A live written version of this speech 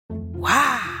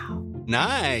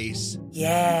Nice.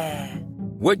 Yeah.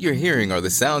 What you're hearing are the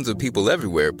sounds of people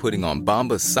everywhere putting on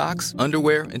Bombas socks,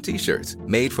 underwear, and T-shirts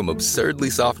made from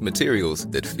absurdly soft materials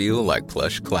that feel like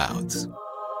plush clouds.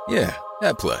 Yeah,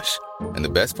 that plush. And the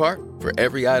best part? For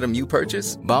every item you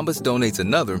purchase, Bombas donates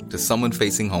another to someone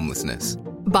facing homelessness.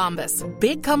 Bombas.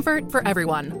 Big comfort for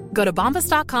everyone. Go to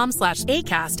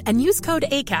bombas.com/ACAST and use code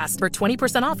ACAST for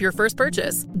 20% off your first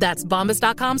purchase. That's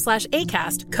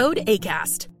bombas.com/ACAST. Code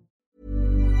ACAST.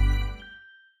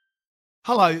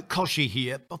 Hello, Koshy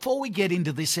here. Before we get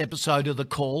into this episode of The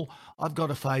Call, I've got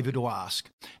a favour to ask.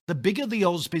 The bigger the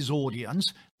Ausbiz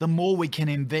audience, the more we can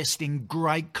invest in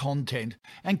great content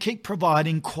and keep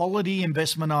providing quality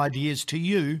investment ideas to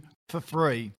you for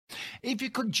free. If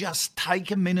you could just take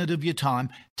a minute of your time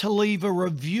to leave a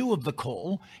review of The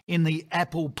Call in the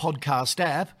Apple Podcast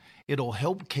app, it'll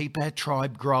help keep our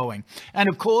tribe growing. And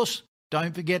of course,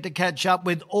 don't forget to catch up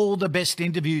with all the best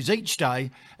interviews each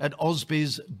day at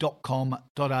ausbiz.com.au.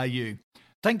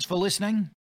 Thanks for listening.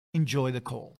 Enjoy The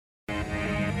Call.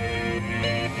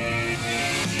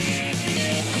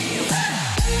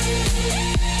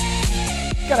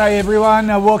 G'day everyone,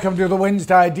 welcome to the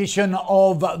Wednesday edition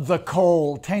of The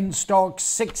Call. 10 stocks,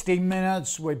 60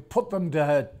 minutes. We put them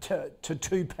to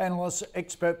two panellists,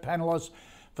 expert panellists,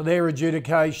 for their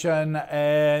adjudication,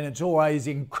 and it's always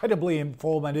incredibly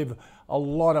informative, a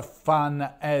lot of fun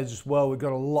as well. We've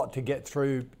got a lot to get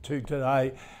through to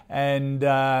today, and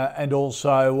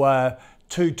also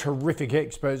two terrific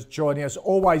experts joining us.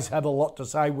 Always have a lot to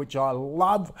say, which I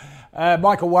love.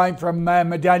 Michael Wayne from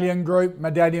Medallion Group,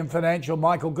 Medallion Financial.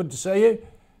 Michael, good to see you.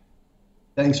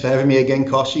 Thanks for having me again,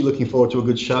 Koshy. Looking forward to a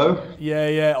good show.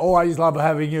 Yeah. Always love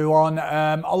having you on,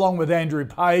 along with Andrew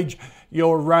Page,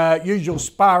 your usual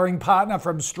sparring partner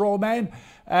from Strawman.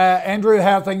 Andrew,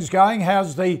 how are things going?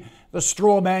 How's the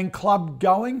Strawman Club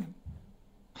going?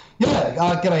 Yeah,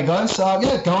 g'day guys.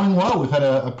 Going well. We've had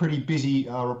a pretty busy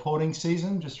reporting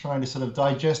season, just trying to sort of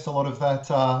digest a lot of that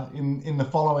in the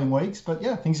following weeks. But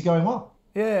yeah, things are going well.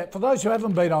 Yeah, for those who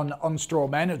haven't been on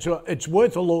Strawman, it's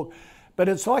worth a look. But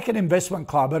it's like an investment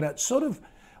club, and it's sort of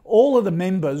all of the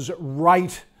members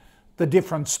rate the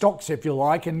different stocks, if you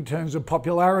like, in terms of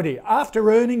popularity. After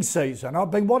earnings season,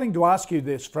 I've been wanting to ask you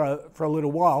this for a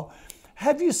little while.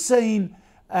 Have you seen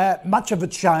much of a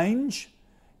change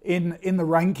in the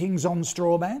rankings on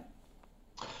Strawman?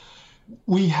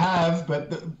 We have,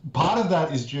 but part of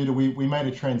that is due to we made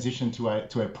a transition to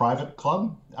a private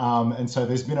club, and so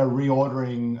there's been a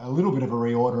little bit of a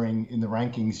reordering in the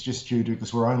rankings just due to,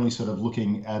 because we're only sort of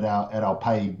looking at our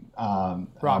paid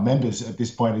members at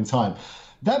this point in time.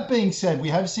 That being said, we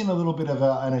have seen a little bit of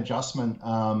an adjustment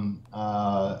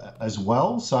as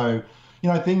well. So,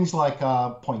 things like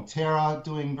Pointera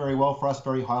doing very well for us,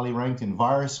 very highly ranked, and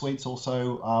Virus Suite's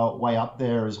also way up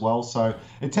there as well. So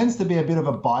it tends to be a bit of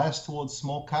a bias towards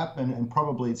small cap, and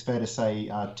probably it's fair to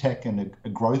say tech and a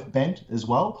growth bent as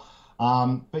well.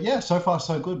 But yeah, so far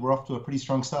so good. We're off to a pretty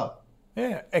strong start.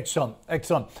 Yeah, excellent.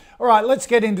 All right, let's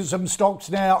get into some stocks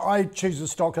now. I choose the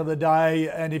stock of the day,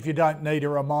 and if you don't need a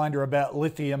reminder about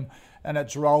lithium and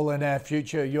its role in our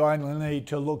future, you only need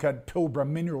to look at Pilbara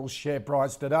Minerals' share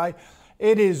price today.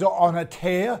 It is on a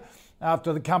tear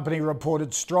after the company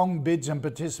reported strong bids and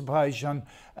participation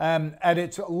at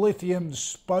its lithium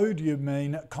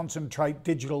spodumene concentrate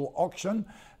digital auction.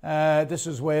 This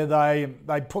is where they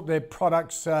put their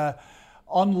products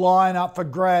online up for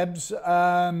grabs.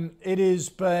 It has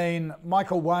been,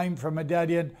 Michael Wayne from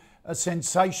Medallion, a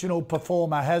sensational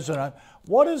performer, hasn't it?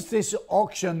 What does this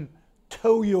auction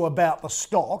tell you about the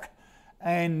stock,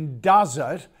 and does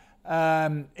it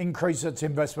increase its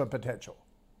investment potential?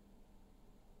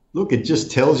 Look, it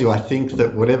just tells you, I think,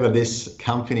 that whatever this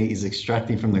company is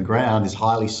extracting from the ground is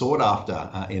highly sought after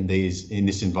in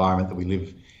this environment that we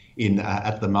live in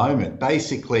at the moment.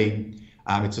 Basically,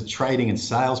 it's a trading and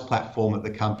sales platform that the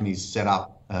company's set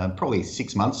up probably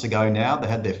 6 months ago now. They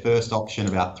had their first auction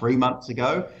about 3 months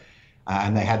ago,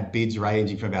 and they had bids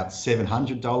ranging from about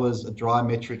 $700 a dry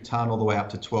metric ton all the way up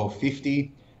to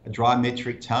 $1,250 a dry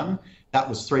metric ton. That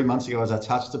was 3 months ago, as I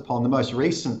touched upon. The most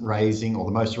recent raising, or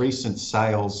the most recent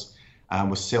sales,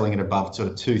 was selling at above sort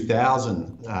of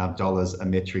 $2,000 a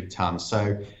metric ton.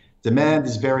 So demand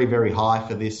is very, very high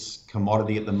for this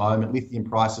commodity at the moment. Lithium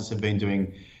prices have been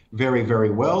doing very, very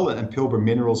well, and Pilbara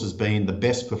Minerals has been the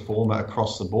best performer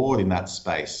across the board in that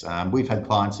space. We've had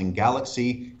clients in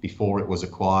Galaxy before it was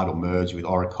acquired or merged with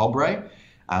Orocobre,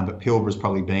 but Pilbara has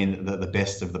probably been the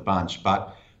best of the bunch.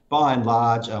 But by and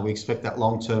large, we expect that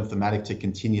long-term thematic to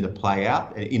continue to play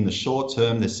out. In the short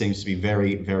term, there seems to be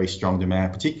very, very strong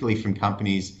demand, particularly from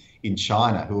companies in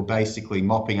China who are basically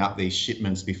mopping up these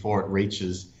shipments before it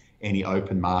reaches any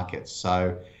open markets.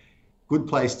 So good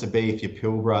place to be if you're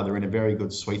Pilbara. They're in a very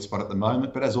good sweet spot at the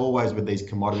moment. But as always with these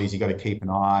commodities, you've got to keep an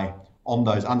eye on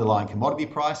those underlying commodity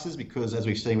prices, because as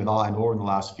we've seen with iron ore in the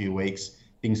last few weeks,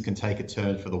 things can take a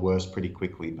turn for the worse pretty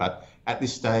quickly. But at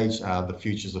this stage, the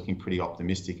future's looking pretty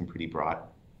optimistic and pretty bright.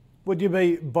 Would you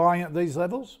be buying at these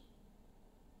levels?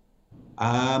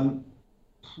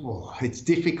 It's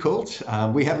difficult.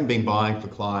 We haven't been buying for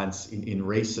clients in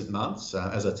recent months.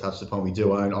 As I touched upon, we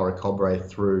do own Orocobre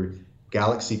through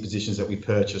Galaxy positions that we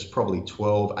purchased probably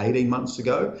 12, 18 months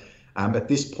ago. At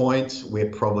this point, we're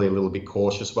probably a little bit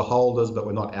cautious. We're holders, but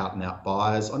we're not out and out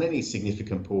buyers. On any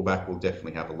significant pullback, we'll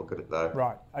definitely have a look at it though.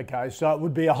 Right. Okay. So it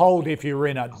would be a hold if you're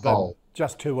in it, but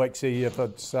just 2 weeks if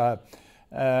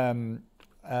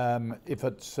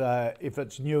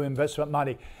it's new investment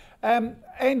money.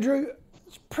 Andrew,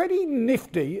 it's pretty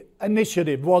nifty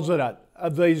initiative, wasn't it,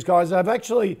 of these guys? They've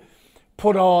actually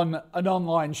put on an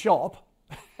online shop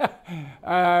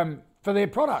for their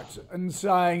products and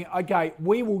saying, okay,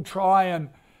 we will try and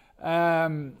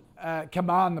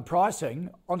command the pricing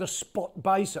on a spot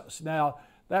basis. Now,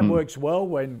 that works well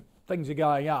when things are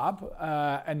going up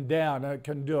and down. It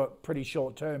can do it pretty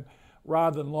short term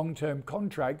rather than long term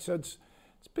contracts. So it's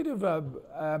a bit of a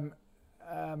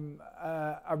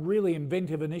really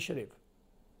inventive initiative.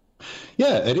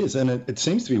 Yeah, it is. And it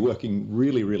seems to be working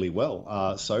really, really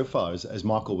well so far, as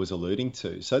Michael was alluding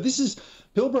to. So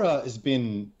Pilbara has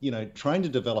been, trying to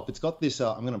develop, it's got this,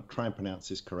 I'm going to try and pronounce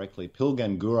this correctly,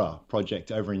 Pilgangoora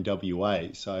project over in WA.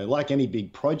 So like any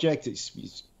big project,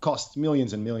 it's cost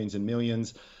millions and millions and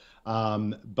millions.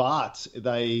 But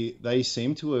they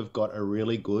seem to have got a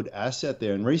really good asset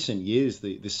there. In recent years,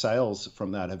 the sales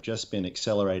from that have just been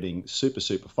accelerating super,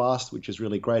 super fast, which is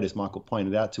really great. As Michael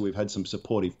pointed out too, we've had some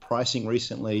supportive pricing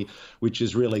recently, which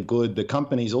is really good. The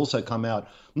company's also come out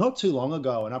not too long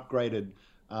ago and upgraded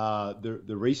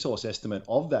the resource estimate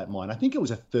of that mine. I think it was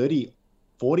a 40%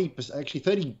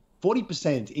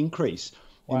 increase.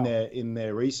 Wow. in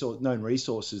their known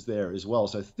resources there as well.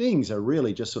 So things are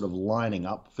really just sort of lining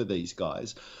up for these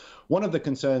guys. One of the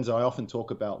concerns I often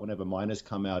talk about whenever miners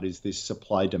come out is this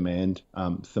supply-demand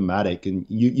thematic. And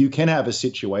you can have a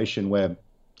situation where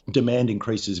demand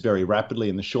increases very rapidly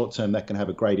in the short term. That can have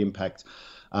a great impact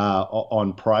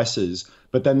on prices.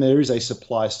 But then there is a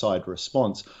supply side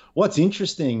response. What's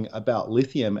interesting about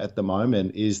lithium at the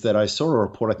moment is that I saw a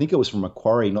report, I think it was from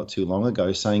Macquarie not too long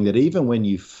ago, saying that even when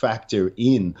you factor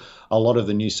in a lot of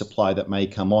the new supply that may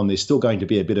come on, there's still going to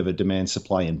be a bit of a demand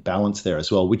supply imbalance there as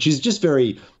well, which is just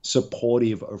very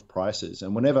supportive of prices.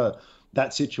 And whenever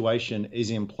that situation is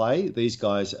in play, these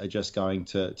guys are just going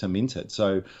to mint it.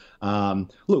 So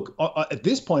look, at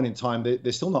this point in time,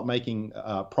 they're still not making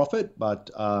profit, but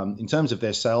in terms of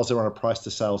their sales, they're on a price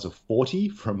to sales of 40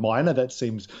 for a miner. That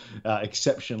seems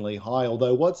exceptionally high.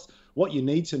 Although what you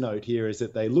need to note here is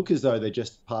that they look as though they're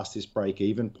just past this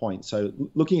break-even point. So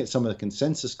looking at some of the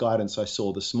consensus guidance I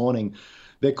saw this morning,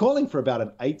 they're calling for about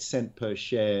an 8 cent per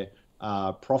share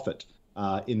profit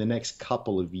in the next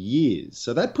couple of years.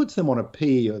 So that puts them on a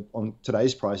P on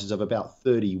today's prices of about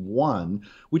 31,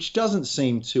 which doesn't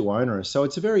seem too onerous. So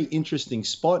it's a very interesting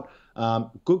spot,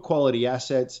 good quality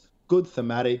assets, good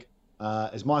thematic.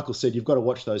 As Michael said, you've got to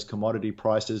watch those commodity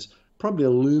prices, probably a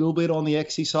little bit on the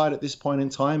XE side at this point in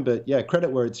time, but yeah,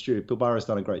 credit where it's due. Pilbara's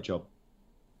done a great job.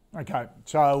 Okay,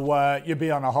 so you'd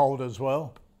be on a hold as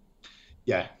well?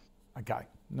 Yeah. Okay,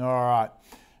 all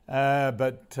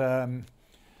right.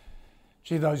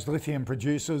 Gee, those lithium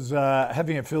producers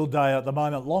having a field day at the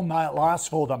moment. Long may it last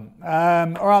for them.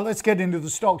 All right, let's get into the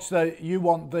stocks that you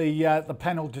want the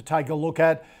panel to take a look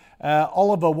at.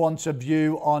 Oliver wants a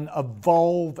view on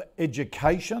Evolve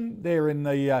Education. They're in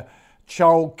the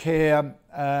childcare,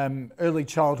 early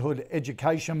childhood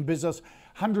education business.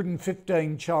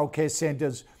 115 childcare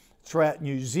centres throughout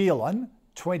New Zealand,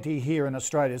 20 here in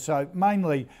Australia. So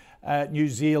mainly New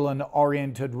Zealand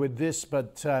oriented with this,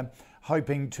 but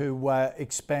hoping to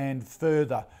expand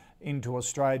further into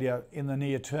Australia in the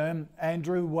near term.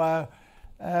 Andrew, I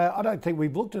don't think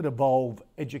we've looked at Evolve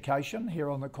Education here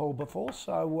on the call before,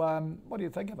 so what do you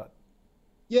think of it?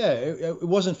 Yeah, it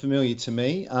wasn't familiar to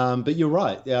me, but you're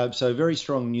right. So very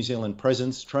strong New Zealand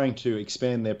presence, trying to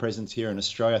expand their presence here in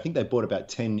Australia. I think they bought about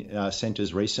 10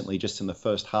 centres recently just in the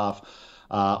first half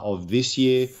of this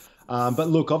year. But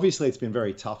look, obviously it's been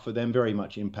very tough for them, very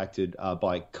much impacted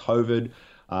by COVID.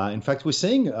 In fact, we're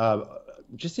seeing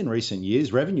just in recent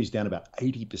years, revenue's down about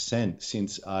 80%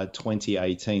 since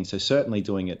 2018. So certainly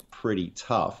doing it pretty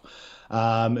tough.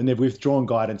 And they've withdrawn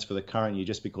guidance for the current year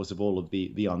just because of all of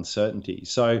the uncertainty.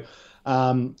 So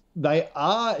They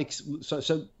are,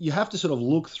 so you have to sort of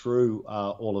look through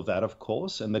all of that, of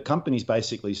course. And the company's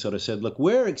basically sort of said, look,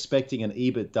 we're expecting an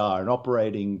EBITDA, an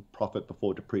operating profit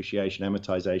before depreciation,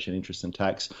 amortization, interest and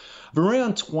tax, of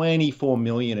around 24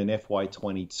 million in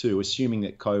FY22, assuming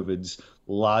that COVID's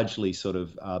largely sort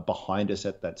of behind us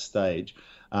at that stage.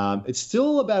 It's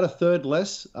still about a third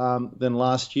less than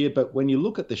last year, but when you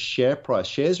look at the share price,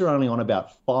 shares are only on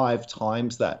about 5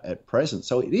 times that at present.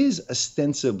 So it is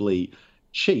ostensibly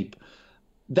cheap.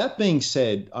 That being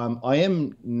said, I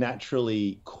am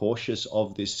naturally cautious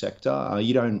of this sector.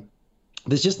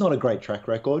 There's just not a great track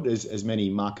record, as many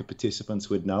market participants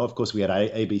would know. Of course, we had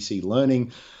ABC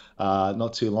Learning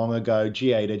not too long ago.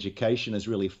 G8 Education has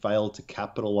really failed to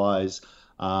capitalize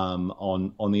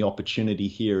on the opportunity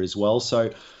here as well.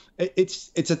 So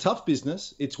it's a tough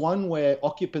business. It's one where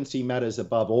occupancy matters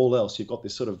above all else. You've got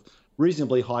this sort of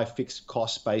reasonably high fixed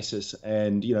cost basis,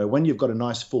 and when you've got a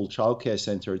nice full childcare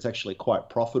centre, it's actually quite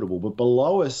profitable. But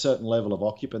below a certain level of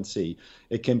occupancy,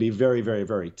 it can be very, very,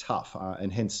 very tough,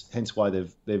 and hence why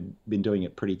they've been doing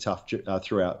it pretty tough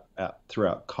throughout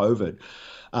COVID.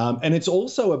 And it's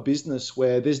also a business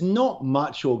where there's not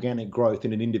much organic growth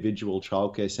in an individual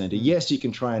childcare centre. Yes, you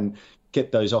can try and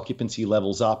get those occupancy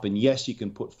levels up, and yes, you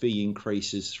can put fee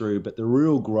increases through, but the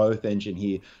real growth engine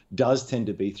here does tend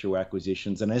to be through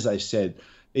acquisitions. And as I said,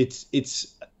 it's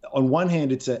on one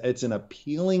hand, it's an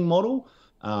appealing model.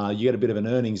 You get a bit of an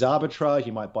earnings arbitrage.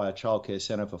 You might buy a childcare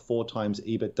centre for 4 times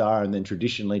EBITDA and then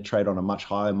traditionally trade on a much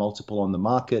higher multiple on the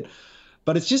market.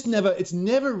 But it's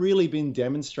never really been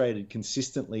demonstrated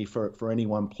consistently for any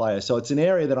one player. So it's an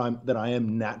area that I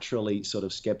am naturally sort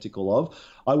of skeptical of.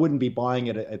 I wouldn't be buying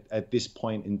it at this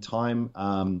point in time,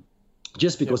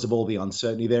 just because of all the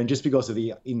uncertainty there and just because of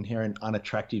the inherent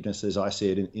unattractiveness, as I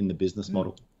see it, in the business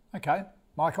model. Okay,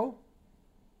 Michael?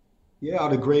 Yeah,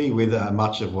 I'd agree with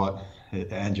much of what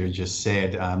Andrew just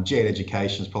said. G8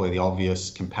 Education is probably the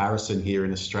obvious comparison here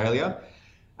in Australia.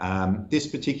 This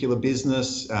particular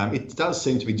business, it does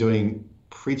seem to be doing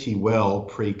pretty well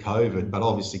pre-COVID, but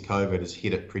obviously COVID has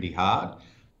hit it pretty hard.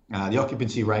 The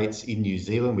occupancy rates in New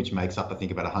Zealand, which makes up, I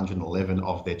think, about 111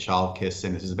 of their childcare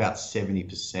centres, is about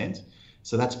 70%.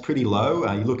 So that's pretty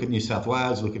low. You look at New South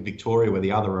Wales, look at Victoria, where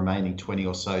the other remaining 20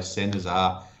 or so centres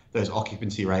are, those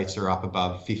occupancy rates are up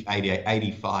above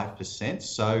 85%.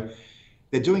 So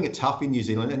they're doing it tough in New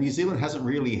Zealand, and New Zealand hasn't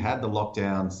really had the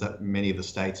lockdowns that many of the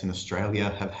states in Australia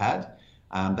have had.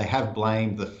 They have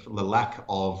blamed the lack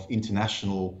of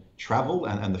international travel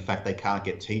and the fact they can't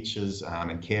get teachers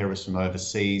and carers from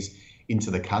overseas into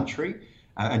the country.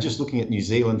 And just looking at New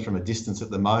Zealand from a distance at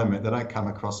the moment, they don't come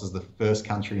across as the first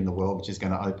country in the world which is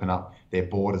going to open up their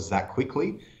borders that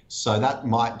quickly. So that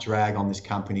might drag on this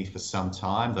company for some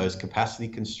time, those capacity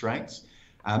constraints.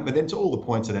 But then to all the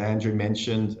points that Andrew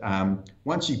mentioned,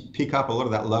 once you pick up a lot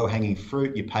of that low-hanging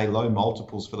fruit, you pay low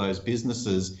multiples for those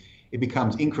businesses, it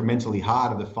becomes incrementally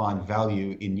harder to find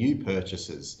value in new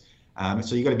purchases.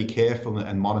 So you've got to be careful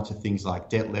and monitor things like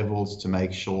debt levels to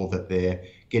make sure that they're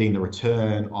getting the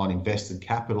return on invested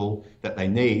capital that they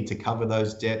need to cover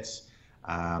those debts.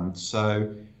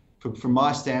 So from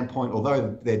my standpoint,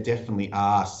 although there definitely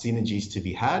are synergies to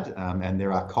be had, and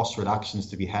there are cost reductions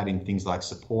to be had in things like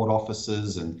support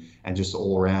offices and just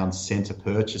all around centre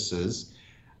purchases,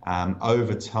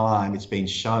 over time it's been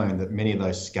shown that many of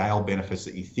those scale benefits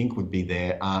that you think would be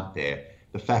there aren't there.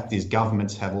 The fact is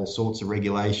governments have all sorts of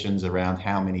regulations around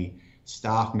how many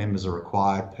staff members are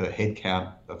required per head count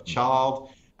of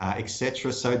child,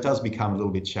 etc. So it does become a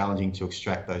little bit challenging to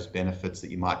extract those benefits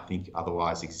that you might think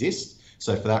otherwise exist.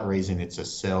 So for that reason, it's a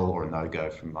sell or a no-go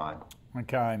from mine.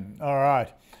 Okay, all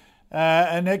right.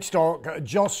 And next stock,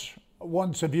 Josh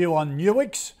wants a view on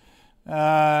Nuix.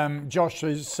 Josh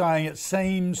is saying it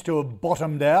seems to have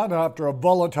bottomed out after a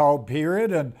volatile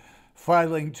period and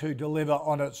failing to deliver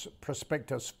on its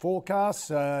prospectus forecasts.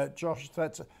 Josh,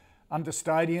 that's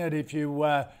understating it. If you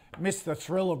missed the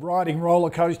thrill of riding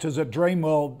roller coasters at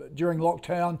Dreamworld during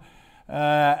lockdown,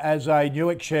 as a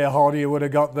Nuix shareholder, you would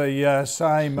have got the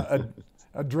same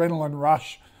adrenaline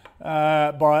rush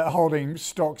by holding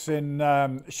stocks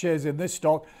in shares in this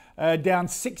stock. Down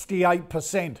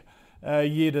 68%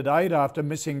 year to date after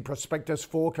missing prospectus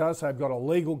forecasts. They've got a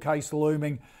legal case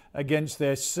looming against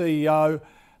their CEO.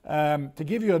 To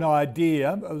give you an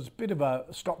idea, it was a bit of a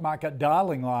stock market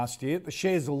darling last year. The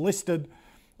shares are listed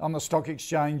on the stock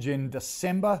exchange in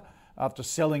December after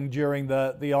selling during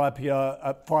the IPO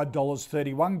at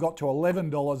 $5.31, got to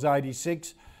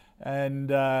 $11.86, and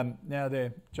now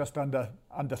they're just under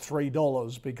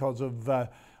 $3 because of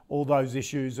all those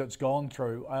issues it's gone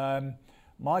through.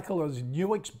 Michael, has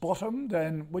Nuix bottomed,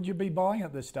 and would you be buying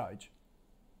at this stage?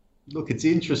 Look, it's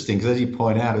interesting because, as you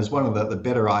point out, it was one of the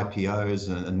better IPOs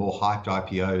and more hyped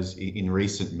IPOs in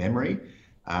recent memory.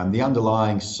 The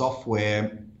underlying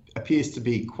software appears to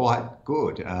be quite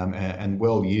good and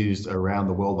well used around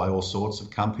the world by all sorts of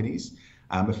companies.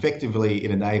 Effectively,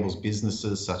 it enables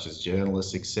businesses such as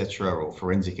journalists, etc., or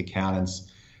forensic accountants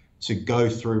to go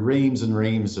through reams and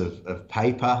reams of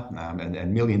paper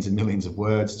and millions of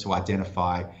words to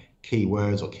identify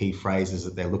keywords or key phrases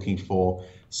that they're looking for.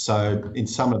 So in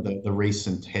some of the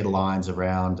recent headlines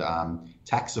around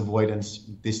tax avoidance,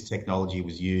 this technology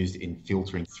was used in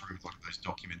filtering through a lot of those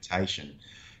documentation.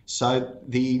 So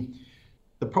the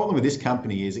problem with this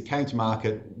company is it came to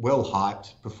market well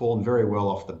hyped, performed very well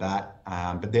off the bat,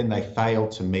 but then they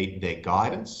failed to meet their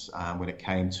guidance when it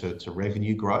came to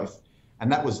revenue growth.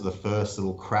 And that was the first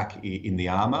little crack in the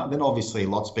armour. Then obviously a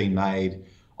lot's been made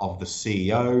of the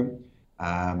CEO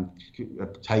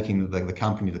taking the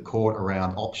company to court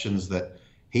around options that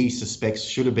he suspects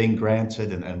should have been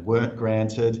granted and weren't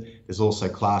granted. There's also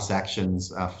class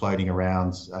actions floating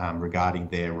around regarding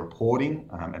their reporting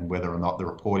and whether or not the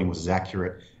reporting was as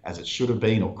accurate as it should have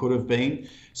been or could have been.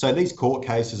 So these court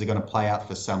cases are going to play out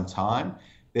for some time.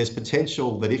 There's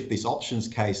potential that if this options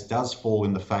case does fall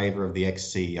in the favour of the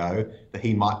ex-CEO, that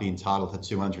he might be entitled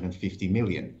to $250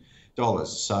 million.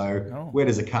 So where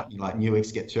does a company like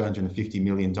Nuix get $250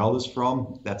 million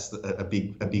from? That's a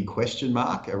big question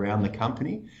mark around the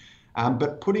company.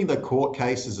 But putting the court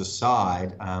cases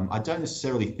aside, I don't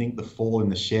necessarily think the fall in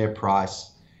the share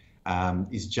price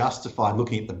is justified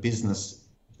looking at the business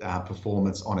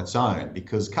performance on its own,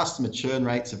 because customer churn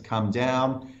rates have come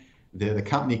down. The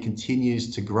company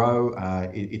continues to grow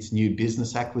its new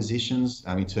business acquisitions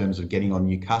in terms of getting on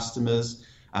new customers.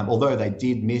 Although they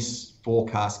did miss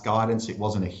forecast guidance, it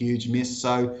wasn't a huge miss.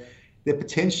 So there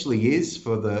potentially is,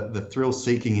 for the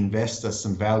thrill-seeking investor,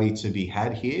 some value to be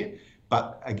had here.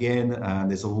 But again,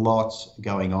 there's a lot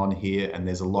going on here, and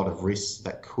there's a lot of risks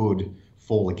that could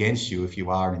fall against you if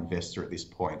you are an investor at this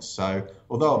point. So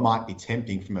although it might be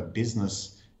tempting from a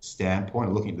business standpoint,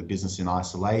 or looking at the business in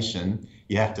isolation,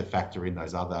 you have to factor in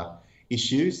those other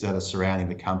issues that are surrounding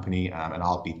the company, and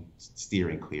I'll be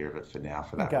steering clear of it for now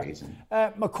for that reason.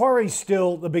 Macquarie's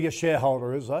still the biggest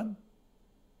shareholder, is it?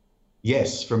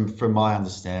 Yes, from my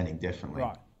understanding, definitely.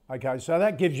 Right. Okay, so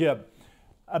that gives you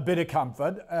a bit of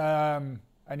comfort, and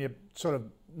you sort of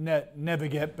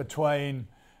navigate between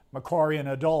Macquarie and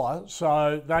a dollar,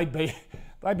 so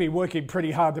they'd be working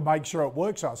pretty hard to make sure it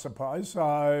works, I suppose.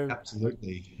 So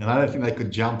absolutely, and I don't think they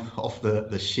could jump off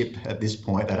the ship at this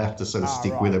point. They'd have to sort of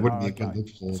stick with it. Wouldn't be a good look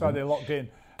for them. So they're locked in.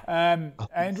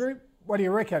 Andrew, what do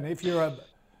you reckon? If you're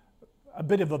a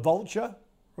bit of a vulture,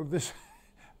 would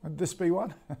this be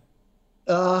one?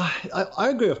 I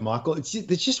agree with Michael.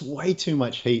 There's just way too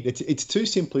much heat. It's too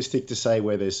simplistic to say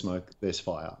where there's smoke, there's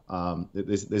fire.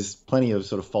 There's plenty of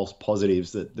sort of false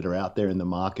positives that are out there in the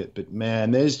market, but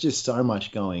man, there's just so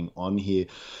much going on here.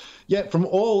 Yeah, from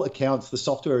all accounts, the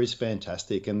software is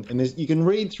fantastic, and you can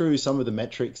read through some of the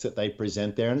metrics that they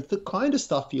present there, and it's the kind of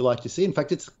stuff you like to see. In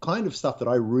fact, it's the kind of stuff that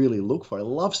I really look for. I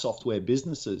love software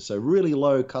businesses, so really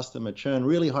low customer churn,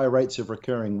 really high rates of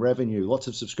recurring revenue, lots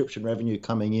of subscription revenue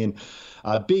coming in,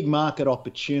 big market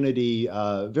opportunity,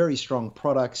 very strong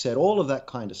product set, all of that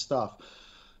kind of stuff.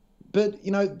 But,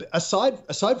 aside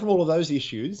from all of those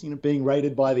issues, being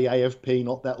rated by the AFP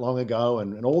not that long ago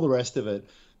and all the rest of it,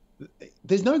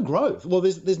 there's no growth. Well,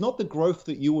 there's not the growth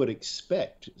that you would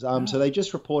expect. So they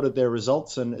just reported their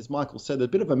results, and as Michael said, there's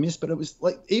a bit of a miss, but it was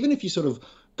like, even if you sort of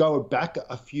go back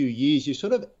a few years, you're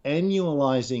sort of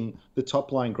annualizing the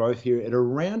top line growth here at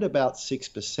around about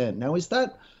 6%. Now, is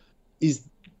that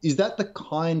the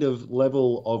kind of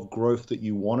level of growth that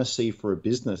you want to see for a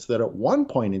business that at one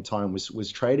point in time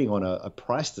was trading on a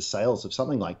price to sales of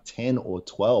something like 10 or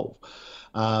 12?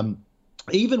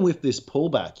 Even with this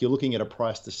pullback, you're looking at a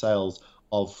price to sales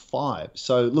of 5.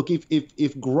 So look,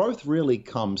 if growth really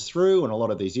comes through and a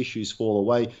lot of these issues fall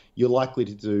away, you're likely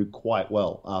to do quite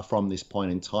well from this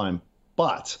point in time.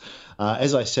 But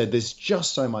as I said, there's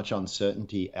just so much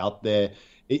uncertainty out there.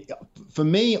 For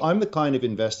me, I'm the kind of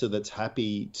investor that's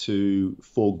happy to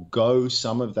forego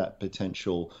some of that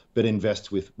potential, but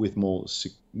invest with more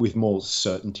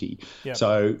certainty. Yep.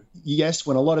 So yes,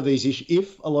 when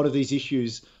if a lot of these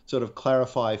issues sort of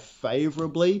clarify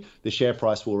favorably, the share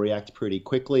price will react pretty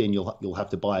quickly, and you'll have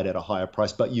to buy it at a higher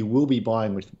price, but you will be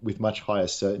buying with much higher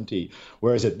certainty.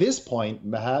 Whereas at this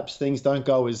point, perhaps things don't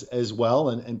go as well,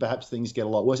 and perhaps things get a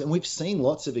lot worse. And we've seen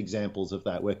lots of examples of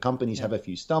that, where companies have a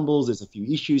few stumbles, there's a few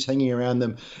issues hanging around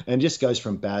them, and it just goes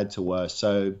from bad to worse.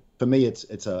 So for me,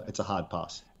 it's a hard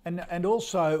pass. And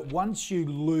also, once you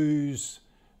lose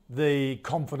the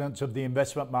confidence of the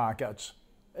investment markets.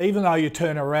 Even though you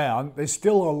turn around, there's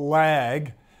still a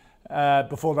lag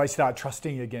before they start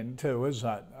trusting again too, isn't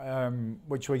it?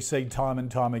 Which we see time and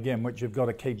time again, which you've got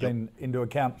to keep into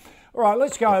account. All right,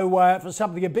 let's go for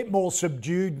something a bit more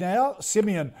subdued now.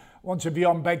 Simeon wants a view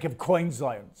on Bank of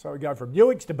Queensland. So we go from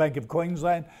UX to Bank of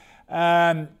Queensland.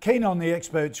 Keen on the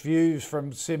experts' views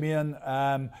from Simeon,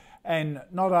 and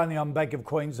not only on Bank of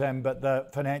Queensland, but the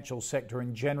financial sector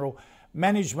in general.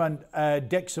 Management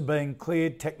decks are being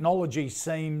cleared. Technology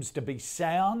seems to be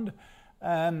sound.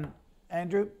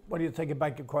 Andrew, what do you think of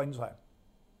Bank of Queensland?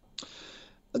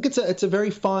 Look, it's a very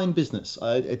fine business.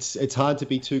 It's hard to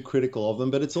be too critical of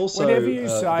them, but it's also... Whenever you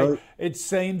say it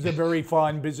seems a very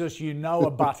fine business, you know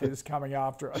a butt is coming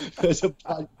after it. There's a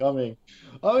butt coming.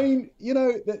 I mean, you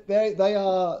know, they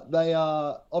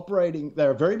are operating...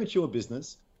 They're a very mature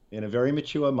business in a very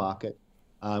mature market,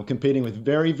 competing with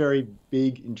very, very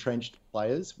big entrenched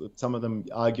players, with some of them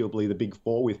arguably the big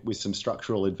four with some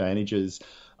structural advantages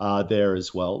there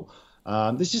as well.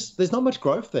 There's not much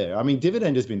growth there. I mean,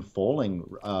 dividend has been falling,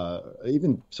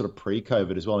 even sort of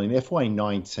pre-COVID as well. In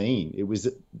FY19, it was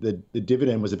the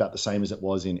dividend was about the same as it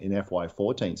was in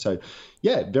FY14. So,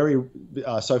 yeah, very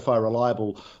so far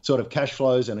reliable sort of cash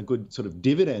flows and a good sort of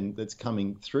dividend that's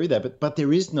coming through there. But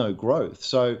there is no growth.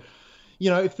 So, you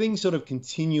know, if things sort of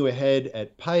continue ahead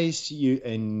at pace, you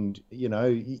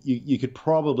could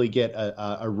probably get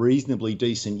a reasonably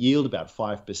decent yield, about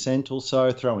 5% or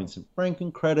so. Throw in some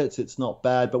franking credits, it's not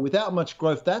bad. But without much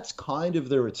growth, that's kind of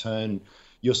the return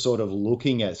you're sort of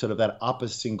looking at, sort of that upper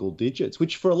single digits,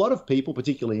 which for a lot of people,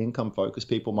 particularly income-focused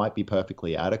people, might be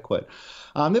perfectly adequate.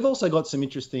 They've also got some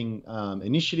interesting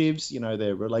initiatives. You know,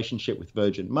 their relationship with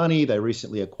Virgin Money. They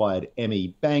recently acquired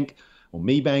ME Bank. Or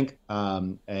MeBank,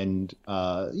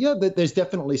 there's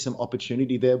definitely some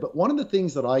opportunity there. But one of the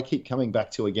things that I keep coming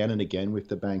back to again and again with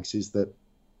the banks is that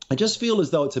I just feel as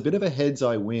though it's a bit of a heads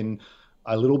I win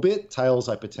a little bit, tails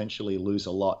I potentially lose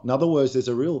a lot. In other words, there's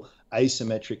a real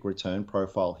asymmetric return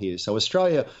profile here. So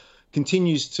Australia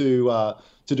continues to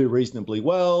do reasonably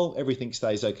well. Everything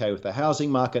stays okay with the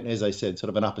housing market. And as I said, sort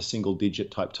of an upper single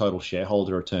digit type total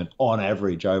shareholder return on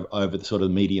average over the sort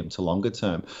of medium to longer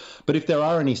term. But if there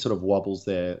are any sort of wobbles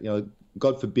there, you know,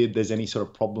 God forbid there's any sort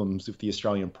of problems with the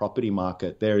Australian property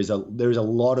market, there is a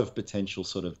lot of potential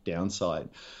sort of downside.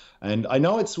 And I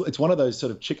know it's one of those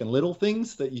sort of Chicken Little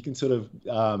things that you can sort of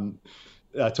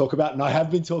talk about, and I have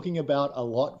been talking about a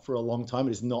lot for a long time.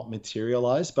 It has not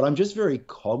materialized, but I'm just very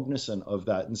cognizant of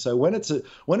that. And so when it's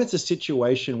a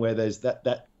situation where there's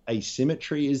that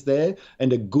asymmetry is there,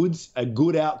 and a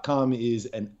good outcome is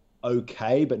an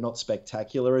okay but not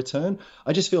spectacular return,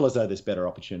 I just feel as though there's better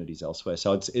opportunities elsewhere.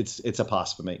 So it's a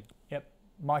pass for me. Yep,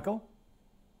 Michael.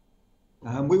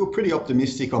 We were pretty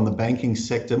optimistic on the banking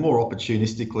sector, more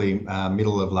opportunistically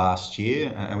middle of last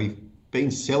year, and we've been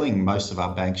selling most of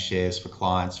our bank shares for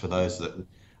clients, for those that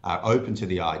are open to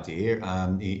the idea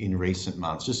in recent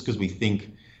months, just because we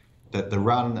think that the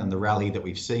run and the rally that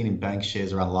we've seen in bank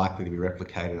shares are unlikely to be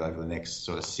replicated over the next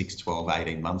sort of 6, 12,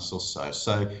 18 months or so.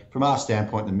 So from our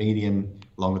standpoint, the medium,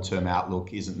 longer term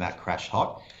outlook isn't that crash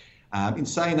hot. In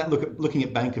saying that, looking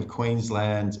at Bank of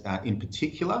Queensland in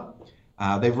particular,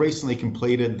 they've recently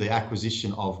completed the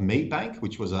acquisition of ME Bank,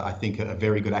 which was, I think, a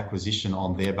very good acquisition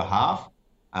on their behalf.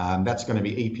 That's going to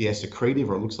be EPS accretive,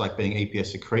 or it looks like being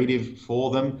EPS accretive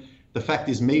for them. The fact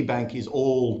is, ME Bank is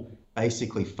all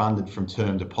basically funded from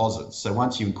term deposits. So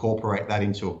once you incorporate that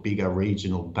into a bigger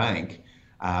regional bank,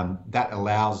 that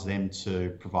allows them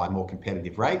to provide more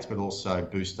competitive rates, but also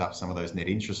boost up some of those net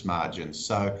interest margins.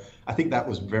 So I think that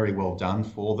was very well done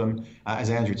for them. As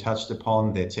Andrew touched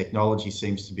upon, their technology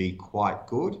seems to be quite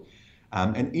good.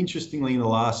 And interestingly, in the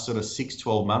last sort of 6,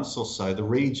 12 months or so, the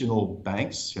regional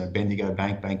banks, Bendigo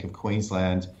Bank, Bank of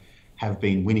Queensland, have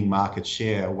been winning market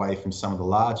share away from some of the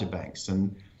larger banks.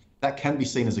 And that can be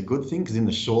seen as a good thing, because in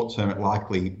the short term, it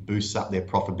likely boosts up their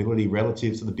profitability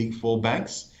relative to the big four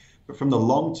banks. But from the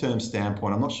long-term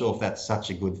standpoint, I'm not sure if that's such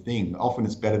a good thing. Often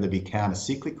it's better to be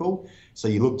counter-cyclical. So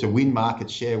you look to win market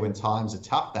share when times are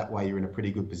tough. That way you're in a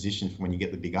pretty good position for when you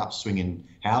get the big upswing in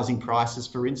housing prices,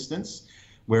 for instance.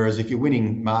 Whereas if you're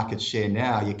winning market share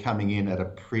now, you're coming in at a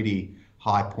pretty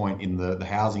high point in the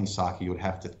housing cycle, you would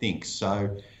have to think.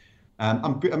 So I'm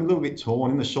a little bit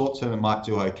torn. In the short term, it might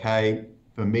do okay.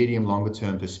 From a medium, longer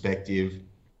term perspective,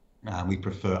 we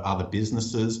prefer other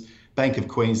businesses. Bank of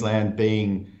Queensland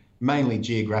being mainly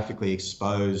geographically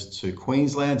exposed to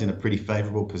Queensland in a pretty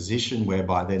favourable position,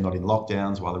 whereby they're not in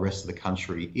lockdowns while the rest of the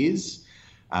country is.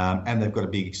 And they've got a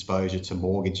big exposure to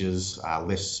mortgages,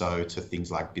 less so to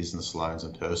things like business loans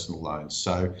and personal loans.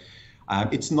 So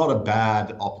It's not a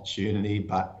bad opportunity,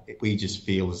 but we just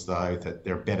feel as though that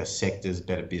there are better sectors,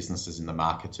 better businesses in the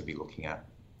market to be looking at.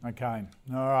 Okay,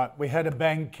 all right. We had a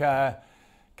bank,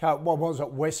 what was it,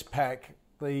 Westpac,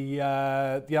 the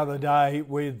other day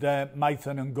with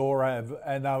Mathan and Gaurav,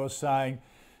 and they were saying,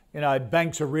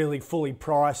 banks are really fully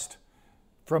priced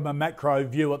from a macro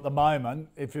view at the moment.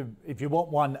 If you want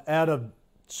one out of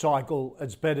cycle,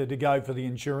 it's better to go for the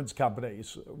insurance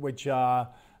companies, which are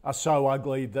so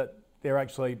ugly that they're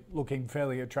actually looking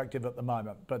fairly attractive at the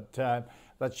moment. But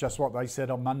that's just what they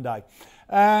said on Monday.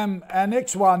 Our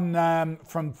next one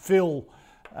from Phil,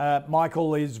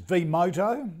 Michael, is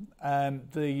Vmoto,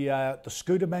 the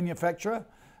scooter manufacturer.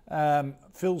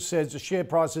 Phil says the share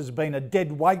price has been a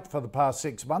dead weight for the past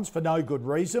 6 months for no good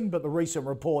reason, but the recent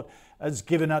report has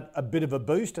given it a bit of a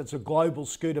boost. It's a global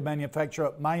scooter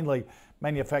manufacturer, mainly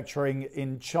manufacturing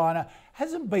in China.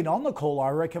 Hasn't been on the call, I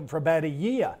reckon, for about a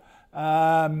year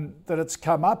that it's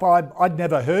come up. I'd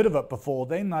never heard of it before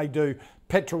then. They do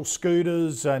petrol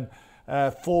scooters and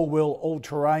four-wheel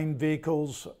all-terrain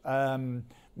vehicles.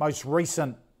 Most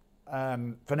recent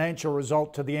financial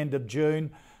result to the end of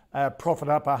June, profit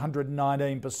up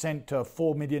 119% to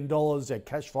 $4 million. They're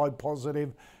cash flow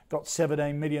positive, got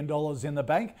 $17 million in the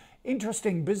bank.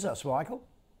 Interesting business, Michael.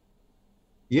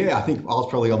 Yeah, I think I was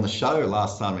probably on the show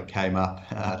last time it came up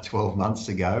 12 months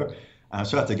ago.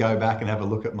 So I have to go back and have a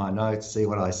look at my notes, see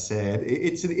what I said.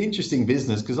 It's an interesting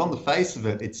business because on the face of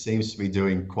it, it seems to be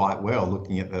doing quite well,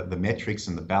 looking at the metrics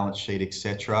and the balance sheet,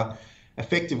 etc.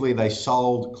 Effectively, they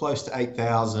sold close to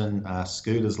 8,000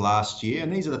 scooters last year.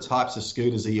 And these are the types of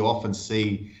scooters that you often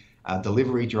see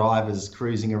delivery drivers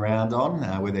cruising around on,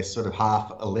 where they're sort of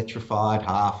half electrified,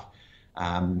 half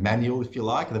manual, if you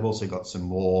like. They've also got some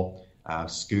more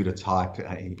scooter type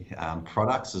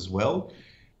products as well.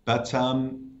 But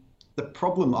the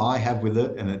problem I have with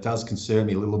it, and it does concern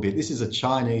me a little bit, this is a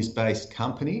Chinese-based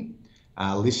company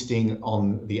listing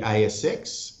on the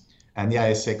ASX. And the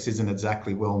ASX isn't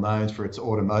exactly well known for its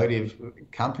automotive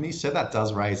companies. So that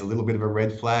does raise a little bit of a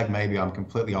red flag. Maybe I'm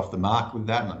completely off the mark with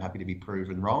that and I'm happy to be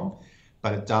proven wrong.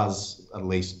 But it does at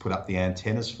least put up the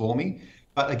antennas for me.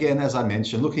 But again, as I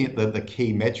mentioned, looking at the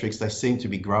key metrics, they seem to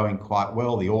be growing quite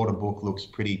well. The order book looks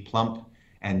pretty plump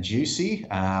and juicy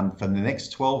for the next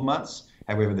 12 months.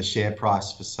 However, the share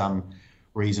price for some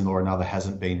reason or another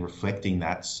hasn't been reflecting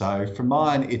that. So for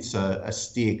mine, it's a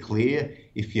steer clear.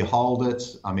 If you hold it,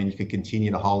 I mean, you can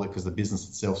continue to hold it because the business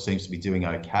itself seems to be doing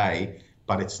okay,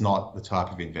 but it's not the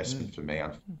type of investment for me,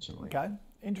 unfortunately. Okay,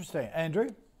 interesting. Andrew?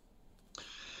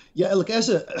 Yeah, look, as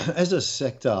a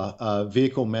sector,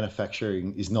 vehicle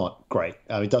manufacturing is not great.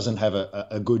 It doesn't have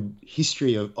a good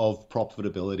history of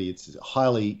profitability. It's a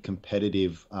highly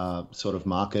competitive sort of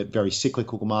market, very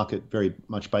cyclical market, very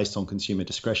much based on consumer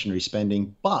discretionary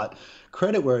spending. But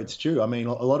credit where it's due. I mean,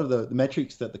 a lot of the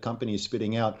metrics that the company is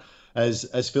spitting out,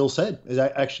 as Phil said, is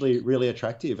actually really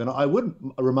attractive. And I would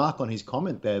remark on his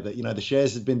comment there that, the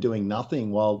shares have been doing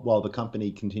nothing while the company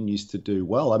continues to do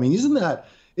well. I mean, isn't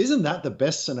that the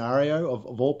best scenario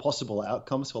of all possible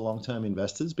outcomes for long-term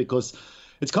investors? Because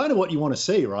it's kind of what you want to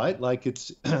see, right? Like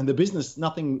it's the business,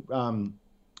 nothing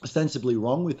ostensibly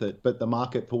wrong with it, but the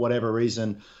market, for whatever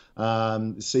reason,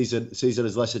 sees it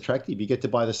as less attractive. You get to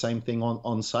buy the same thing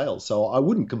on sale. So I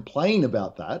wouldn't complain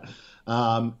about that.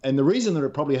 And the reason that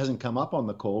it probably hasn't come up on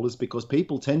the call is because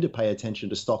people tend to pay attention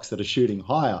to stocks that are shooting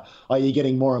higher, i.e.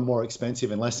 getting more and more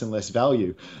expensive and less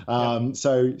value.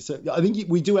 So I think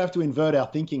we do have to invert our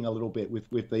thinking a little bit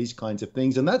with these kinds of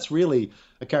things. And that's really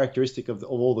a characteristic of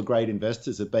all the great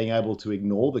investors, of being able to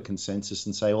ignore the consensus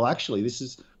and say, well, actually, this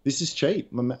is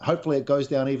cheap. Hopefully it goes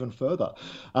down even further.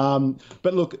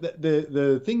 But look,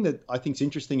 the thing that I think is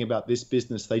interesting about this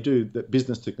business, they do the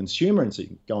business to consumer, and so you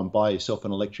can go and buy yourself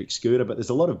an electric scooter, but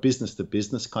there's a lot of business to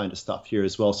business kind of stuff here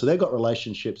as well. So they've got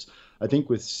relationships, I think,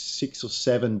 with 6 or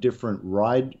 7 different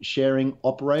ride sharing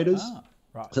operators.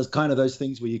 Right. So it's kind of those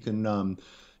things where you can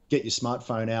get your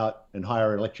smartphone out and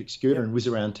hire an electric scooter and whiz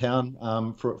around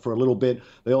town for a little bit.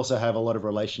 They also have a lot of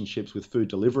relationships with food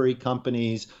delivery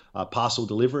companies, parcel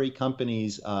delivery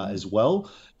companies as well.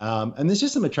 And there's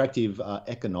just some attractive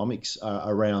economics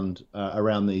around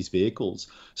these vehicles.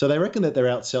 So they reckon that they're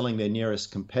outselling their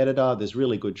nearest competitor. There's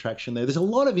really good traction there. There's a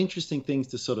lot of interesting things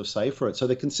to sort of say for it. So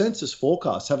the consensus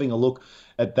forecast, having a look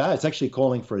at that, it's actually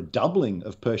calling for a doubling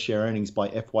of per share earnings by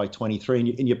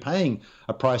FY23, and you're paying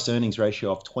a price earnings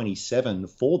ratio of 27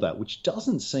 for that, which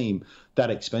doesn't seem that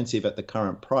expensive at the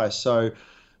current price. So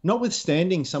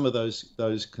notwithstanding some of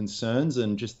those concerns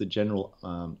and just the general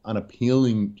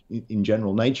unappealing in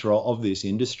general nature of this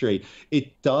industry,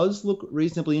 it does look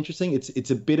reasonably interesting.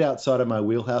 It's a bit outside of my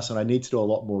wheelhouse, and I need to do a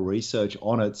lot more research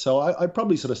on it. So I'd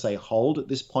probably sort of say hold at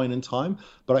this point in time,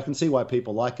 but I can see why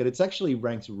people like it. It's actually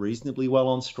ranked reasonably well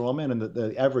on Strawman, and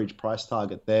the average price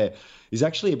target there is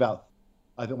actually about,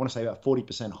 I want to say about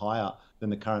 40% higher than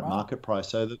the current market price.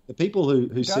 So the people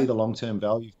who see the long-term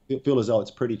value feel as though it's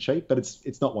pretty cheap, but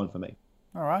it's not one for me.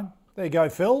 All right. There you go,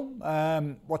 Phil.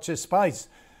 Watch this space.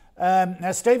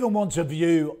 Now, Stephen wants a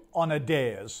view on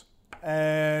Adairs,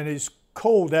 and he's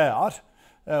called out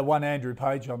one Andrew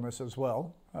Page on this as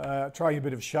well. Throwing a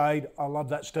bit of shade. I love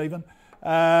that, Stephen.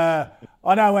 I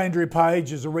know Andrew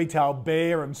Page is a retail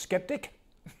bear and skeptic.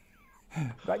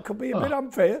 That could be a bit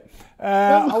unfair.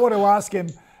 I want to ask him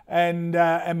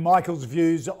and Michael's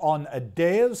views on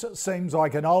Adairs. It seems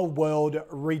like an old world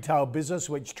retail business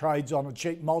which trades on a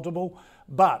cheap multiple,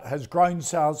 but has grown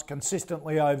sales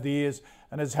consistently over the years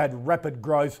and has had rapid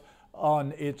growth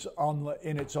in its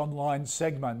online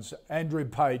segments. Andrew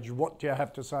Page, what do you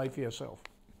have to say for yourself?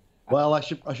 Well, I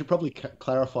should probably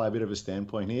clarify a bit of a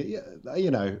standpoint here.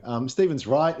 Stephen's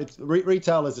right.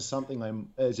 Retailers are something I'm,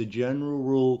 as a general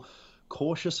rule,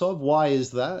 cautious of. Why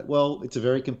is that? Well, it's a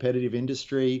very competitive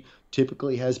industry,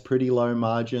 typically has pretty low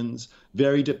margins,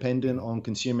 very dependent on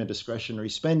consumer discretionary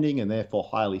spending, and therefore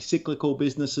highly cyclical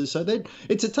businesses. So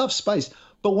it's a tough space.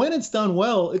 But when it's done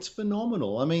well, it's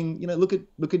phenomenal. I mean, look at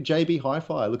JB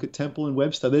Hi-Fi, look at Temple and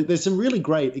Webster. There's some really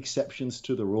great exceptions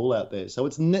to the rule out there. So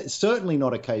it's certainly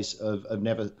not a case of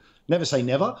never say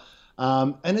never.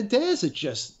 And Adairs are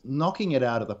just knocking it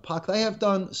out of the park. They have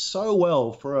done so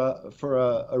well for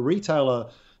a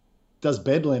retailer does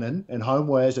bed linen and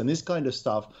homewares and this kind of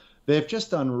stuff. They've just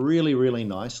done really, really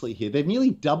nicely here. They've nearly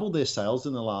doubled their sales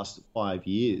in the last 5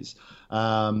 years.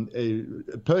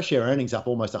 Per share earnings up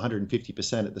almost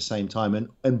 150% at the same time.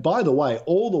 And by the way,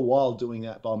 all the while doing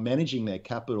that by managing their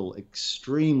capital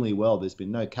extremely well. There's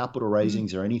been no capital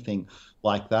raisings or anything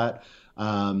like that.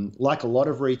 Like a lot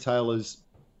of retailers,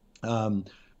 the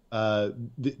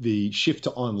shift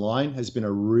to online has been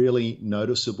a really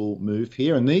noticeable move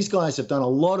here. And these guys have done a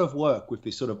lot of work with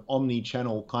this sort of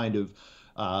omni-channel kind of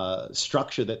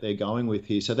structure that they're going with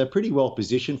here. So they're pretty well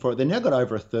positioned for it. They've now got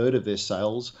over a third of their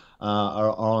sales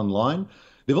are online.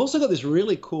 They've also got this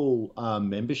really cool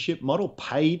membership model,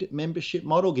 paid membership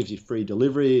model, gives you free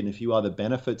delivery and a few other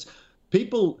benefits.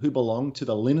 People who belong to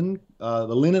the Linen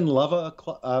Lover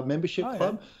membership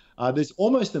club, there's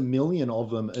almost 1 million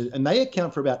of them, and they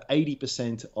account for about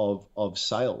 80% of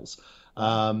sales.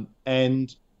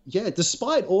 And yeah,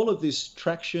 despite all of this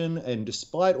traction and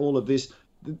despite all of this,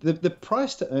 the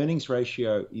price to earnings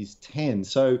ratio is 10.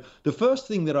 So the first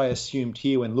thing that I assumed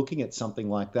here when looking at something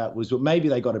like that was, well, maybe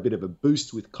they got a bit of a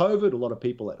boost with COVID, a lot of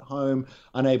people at home,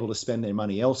 unable to spend their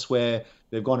money elsewhere.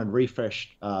 They've gone and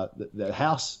refreshed the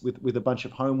house with a bunch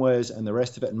of homewares and the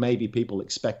rest of it, and maybe people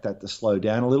expect that to slow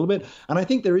down a little bit. And I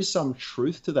think there is some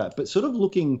truth to that. But sort of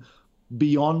looking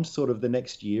beyond sort of the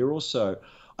next year or so,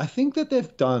 I think that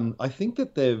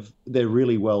they're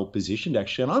really well positioned,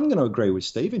 actually. And I'm going to agree with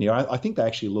Stephen here. I think they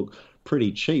actually look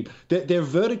pretty cheap. They're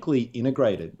vertically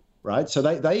integrated, right? So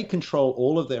they control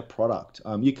all of their product.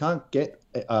 You can't get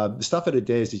the stuff at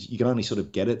Adairs, you can only sort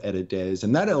of get it at Adairs,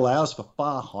 and that allows for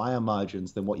far higher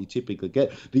margins than what you typically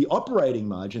get. The operating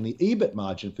margin, the EBIT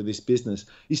margin for this business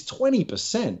is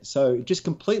 20%. So it just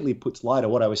completely puts light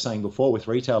on what I was saying before with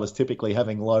retailers typically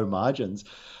having low margins.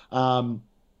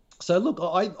 So look,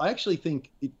 I actually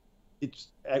think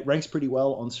it ranks pretty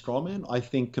well on Strawman. I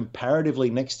think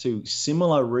comparatively next to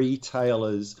similar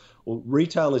retailers or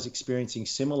retailers experiencing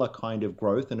similar kind of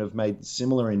growth and have made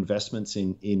similar investments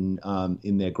in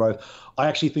their growth, I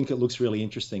actually think it looks really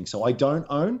interesting. So I don't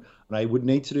own, and I would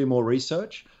need to do more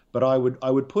research, but I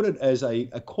would put it as a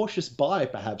cautious buy,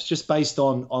 perhaps, just based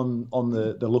on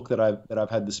the look that I've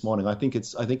had this morning. I think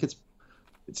it's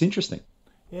interesting.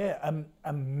 Yeah,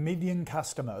 1 million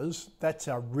customers, that's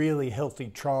a really healthy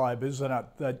tribe, isn't it?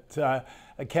 That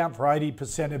account for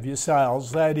 80% of your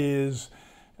sales. That is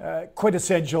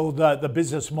quintessential, the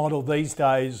business model these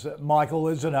days, Michael,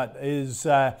 isn't it?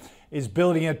 Is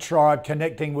building a tribe,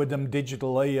 connecting with them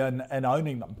digitally and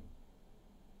owning them.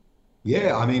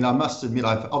 Yeah, I mean, I must admit,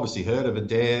 I've obviously heard of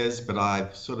Adairs, but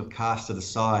I've sort of cast it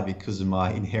aside because of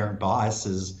my inherent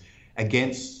biases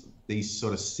against these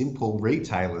sort of simple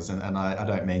retailers, and I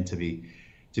don't mean to be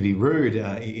rude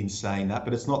in saying that,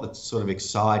 but it's not the sort of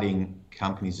exciting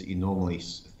companies that you normally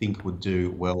think would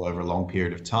do well over a long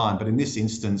period of time. But in this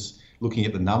instance, looking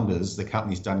at the numbers, the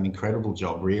company's done an incredible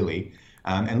job, really.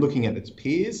 And looking at its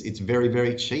peers, it's very,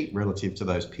 very cheap relative to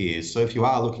those peers. So if you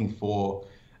are looking for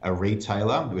a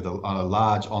retailer with a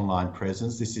large online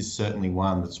presence, this is certainly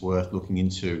one that's worth looking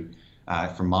into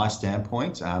from my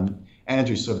standpoint.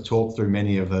 Andrew sort of talked through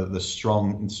many of the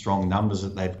strong numbers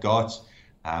that they've got.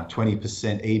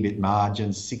 20% EBIT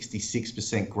margins,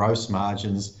 66% gross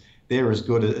margins. They're as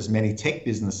good as many tech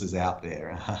businesses out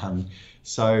there.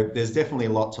 So there's definitely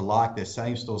a lot to like. Their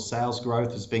same-store sales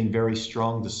growth has been very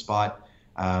strong despite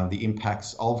the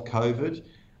impacts of COVID.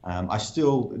 I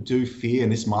still do fear,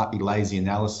 and this might be lazy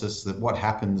analysis, that what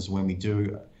happens when we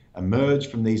do emerge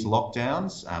from these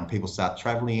lockdowns, people start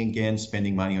traveling again,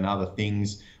 spending money on other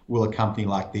things. Will a company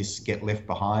like this get left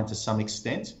behind to some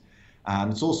extent?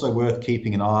 It's also worth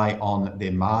keeping an eye on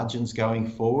their margins going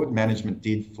forward. Management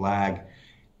did flag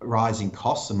rising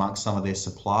costs amongst some of their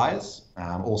suppliers,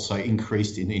 also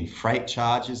increased in freight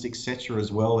charges, etc.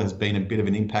 as well. There's been a bit of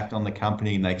an impact on the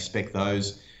company, and they expect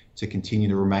those to continue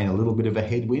to remain a little bit of a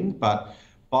headwind. But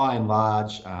by and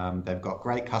large, they've got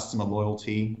great customer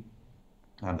loyalty.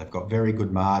 They've got very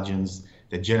good margins.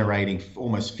 They're generating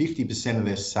almost 50% of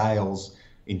their sales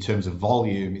in terms of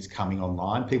volume is coming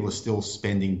online. People are still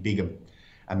spending bigger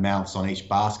amounts on each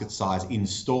basket size in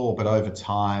store, but over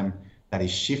time that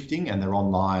is shifting, and their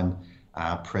online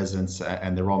presence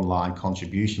and their online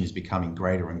contribution is becoming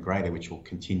greater and greater, which will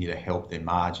continue to help their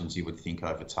margins, you would think,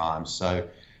 over time. So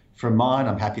from mine,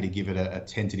 I'm happy to give it a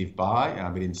tentative buy,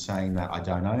 but in saying that, I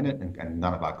don't own it, and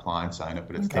none of our clients own it,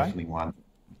 but it's definitely one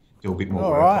do a bit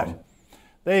more work on.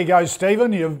 There you go,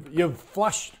 Stephen. You've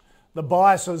flushed the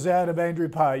biases out of Andrew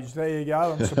Page. There you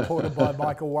go, and supported by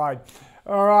Michael Wade.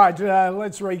 All right,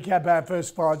 let's recap our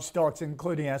first 5 stocks,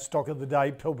 including our stock of the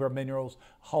day. Pilbara Minerals,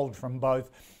 hold from both.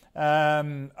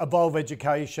 Evolve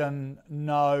Education,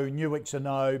 no. Nuix, a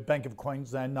no. Bank of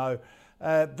Queensland, no.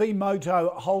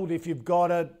 Vmoto, hold if you've got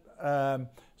it.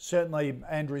 Certainly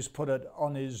Andrew's put it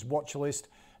on his watch list,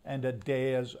 and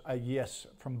Adairs, a yes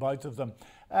from both of them.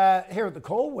 Here at the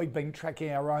call, we've been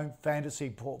tracking our own fantasy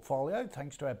portfolio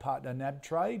thanks to our partner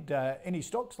NabTrade. Any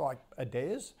stocks like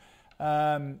Adairs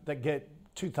that get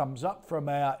 2 thumbs up from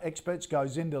our experts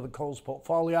goes into the calls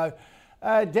portfolio.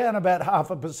 Down about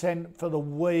 0.5% for the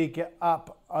week,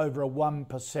 up over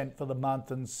 1% for the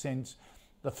month, and since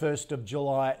the 1st of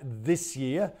July this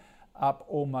year, up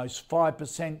almost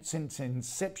 5% since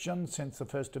inception, since the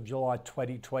 1st of July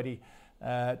 2020.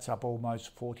 It's up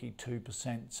almost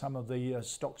 42%. Some of the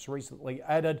stocks recently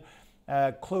added: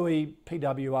 Cluey,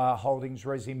 PWR Holdings,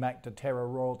 Resimac,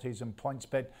 Deterra Royalties and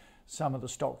PointsBet. Some of the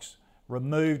stocks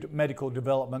removed: Medical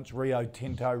Developments, Rio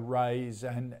Tinto, Raise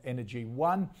and Energy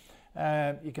One.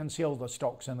 You can see all the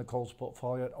stocks in the calls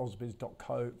portfolio at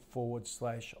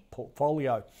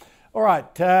ausbiz.co/portfolio. All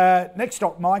right, next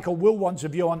stock, Michael. Will wants a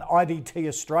view on IDT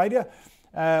Australia.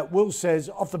 Will says,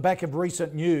 off the back of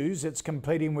recent news, it's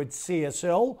competing with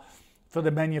CSL for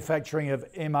the manufacturing of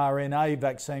mRNA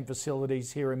vaccine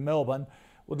facilities here in Melbourne.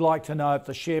 Would like to know if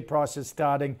the share price is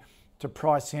starting to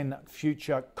price in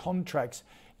future contracts.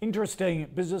 Interesting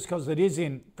business because it is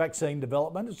in vaccine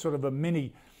development. It's sort of a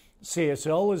mini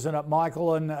CSL, isn't it,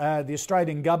 Michael? And the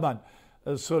Australian government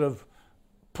has sort of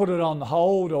put it on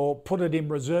hold or put it in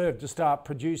reserve to start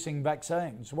producing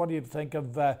vaccines. What do you think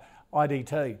of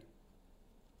IDT?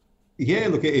 Yeah,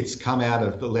 look, it's come out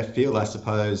of the left field, I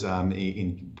suppose,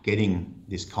 in getting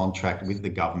this contract with the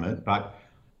government. But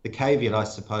the caveat, I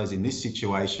suppose, in this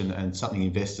situation, and something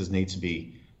investors need to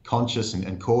be conscious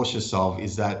and cautious of,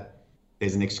 is that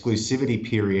there's an exclusivity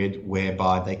period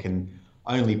whereby they can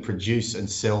only produce and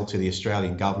sell to the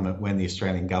Australian government when the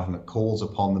Australian government calls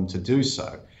upon them to do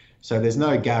so. So there's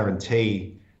no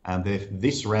guarantee that if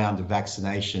this round of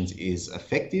vaccinations is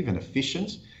effective and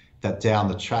efficient, that down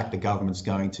the track the government's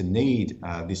going to need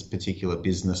this particular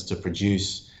business to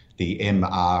produce the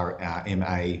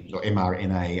mRNA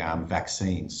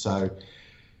vaccines. So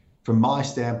from my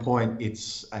standpoint,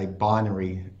 it's a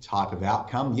binary type of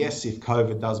outcome. Yes, if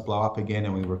COVID does blow up again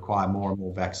and we require more and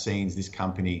more vaccines, this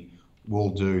company will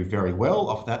do very well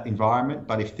off that environment.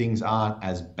 But if things aren't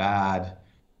as bad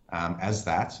as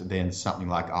that, then something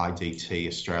like IDT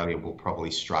Australia will probably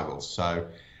struggle. So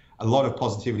a lot of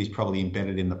positivity is probably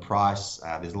embedded in the price.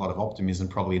 There's a lot of optimism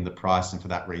probably in the price, and for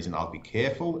that reason, I'll be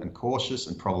careful and cautious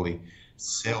and probably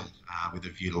sell with a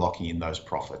view to locking in those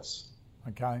profits.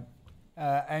 Okay.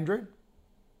 Andrew?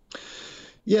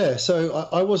 Yeah, so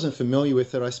I wasn't familiar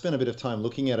with it. I spent a bit of time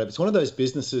looking at it. It's one of those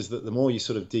businesses that the more you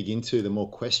sort of dig into, the more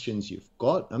questions you've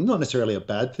got. I'm not necessarily a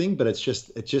bad thing, but I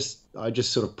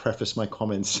just sort of preface my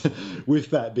comments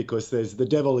with that because the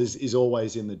devil is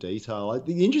always in the detail.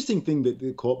 The interesting thing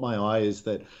that caught my eye is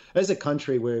that as a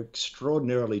country, we're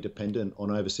extraordinarily dependent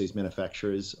on overseas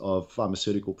manufacturers of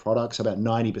pharmaceutical products. About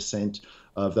 90%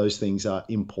 of those things are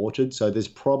imported. So there's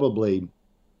probably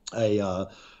a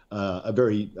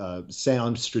very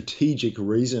sound strategic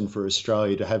reason for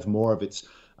Australia to have more of its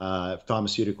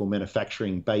pharmaceutical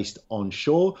manufacturing based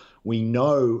onshore. We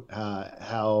know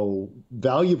how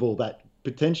valuable that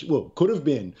could have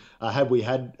been had we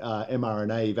had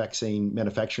mRNA vaccine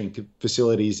manufacturing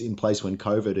facilities in place when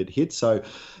COVID had hit. So,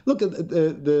 look,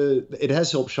 it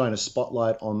has helped shine a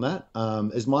spotlight on that.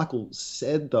 As Michael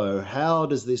said, though, how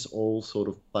does this all sort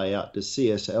of play out? Does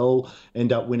CSL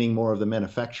end up winning more of the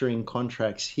manufacturing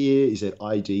contracts here? Is it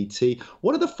IDT?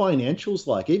 What are the financials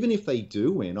like? Even if they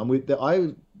do win,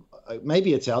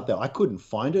 maybe it's out there. I couldn't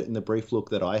find it in the brief look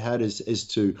that I had as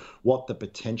to what the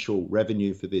potential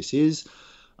revenue for this is.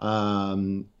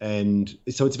 And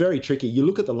so it's very tricky. You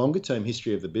look at the longer term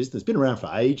history of the business, it's been around for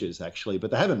ages actually,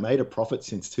 but they haven't made a profit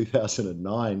since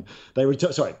 2009. They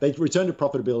returned to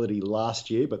profitability last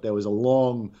year, but there was a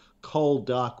long, cold,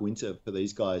 dark winter for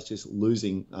these guys, just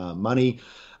losing money.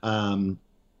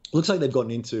 Looks like they've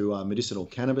gotten into medicinal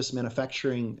cannabis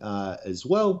manufacturing as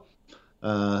well.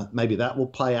 Maybe that will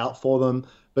play out for them,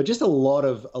 but just a lot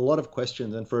of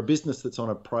questions. And for a business that's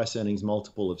on a price earnings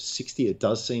multiple of 60, it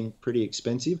does seem pretty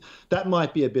expensive. That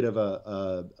might be a bit of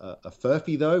a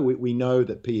furphy, though. We know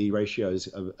that PE ratios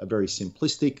are very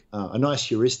simplistic, a nice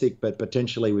heuristic, but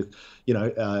potentially with,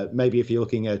 maybe if you're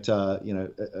looking at,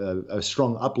 a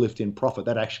strong uplift in profit,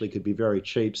 that actually could be very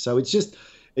cheap. So it's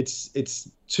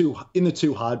too in the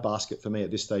too hard basket for me at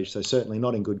this stage. So certainly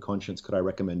not in good conscience could I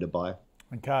recommend a buy.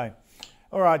 Okay.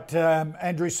 All right,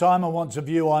 Andrew Simon wants a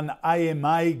view on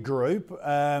AMA Group.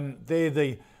 They're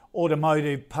the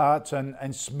automotive parts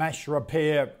and smash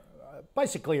repair,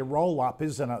 basically a roll-up,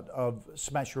 isn't it, of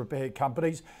smash repair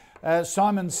companies.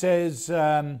 Simon says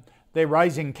they're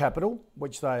raising capital,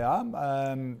 which they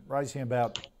are, raising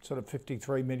about sort of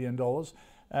 $53 million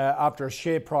after a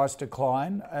share price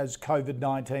decline as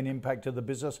COVID-19 impacted the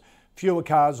business. Fewer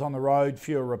cars on the road,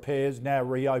 fewer repairs, now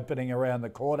reopening around the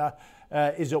corner.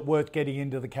 Is it worth getting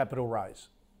into the capital raise?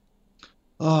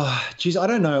 Oh, geez, I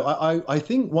don't know. I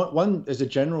think one as a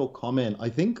general comment, I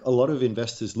think a lot of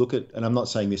investors look at, and I'm not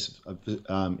saying this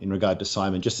in regard to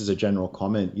Simon, just as a general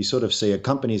comment, you sort of see a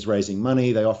company is raising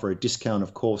money, they offer a discount,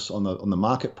 of course, on the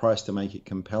market price to make it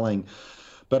compelling.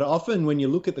 But often when you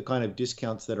look at the kind of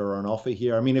discounts that are on offer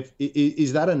here, I mean,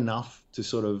 is that enough to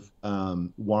sort of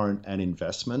warrant an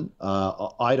investment?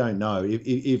 I don't know.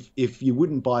 If you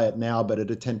wouldn't buy it now, but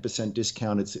at a 10%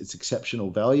 discount, it's exceptional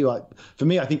value. For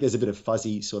me, I think there's a bit of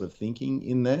fuzzy sort of thinking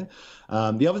in there.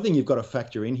 The other thing you've got to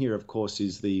factor in here, of course,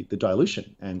 is the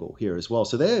dilution angle here as well.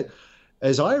 So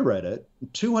as I read it,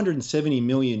 270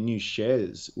 million new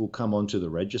shares will come onto the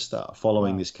register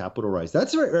following this capital raise.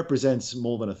 That represents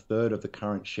more than a third of the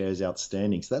current shares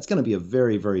outstanding. So that's going to be a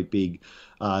very, very big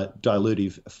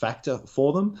dilutive factor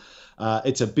for them.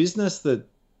 It's a business that,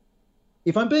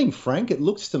 if I'm being frank, it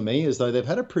looks to me as though they've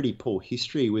had a pretty poor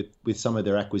history with some of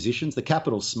their acquisitions. The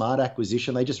Capital Smart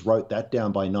acquisition, they just wrote that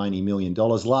down by $90 million.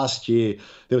 Last year,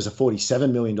 there was a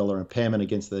 $47 million impairment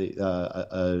against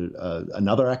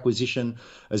another acquisition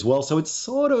as well. So it's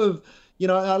sort of,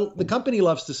 the company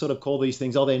loves to sort of call these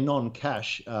things, they're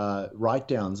non-cash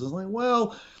write-downs. It's like,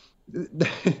 well,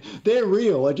 they're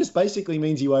real. It just basically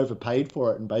means you overpaid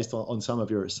for it and based on some of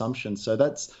your assumptions. So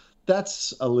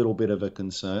that's a little bit of a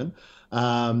concern.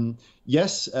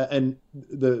 Yes, and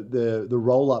the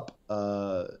roll-up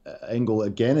angle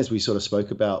again, as we sort of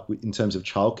spoke about in terms of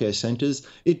childcare centres,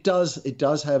 it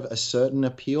does have a certain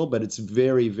appeal, but it's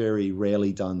very, very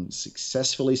rarely done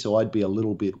successfully. So I'd be a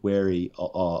little bit wary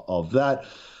of that.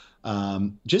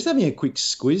 Just having a quick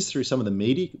squiz through some of the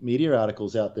media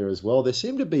articles out there as well. There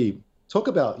seem to be talk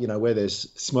about where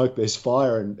there's smoke, there's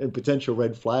fire, and potential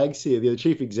red flags here. The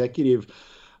chief executive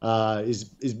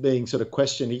is being sort of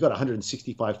questioned. He got a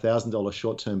 $165,000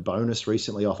 short-term bonus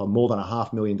recently off a more than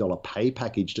 $500,000 pay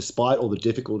package, despite all the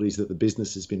difficulties that the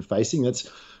business has been facing. That's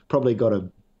probably got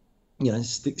a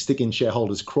stick in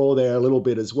shareholders' craw there a little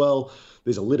bit as well.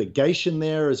 There's a litigation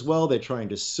there as well. They're trying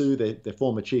to sue their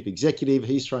former chief executive.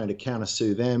 He's trying to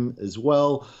counter-sue them as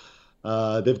well.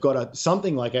 They've got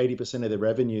something like 80% of their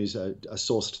revenues are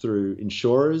sourced through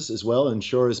insurers as well.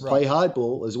 Insurers play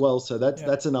hardball as well. So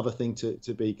that's another thing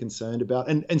to be concerned about.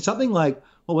 And something like,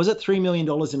 what was it, $3 million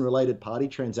in related party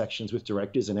transactions with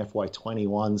directors in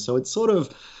FY21. So it's sort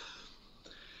of,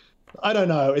 I don't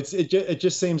know. It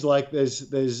just seems like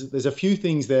there's a few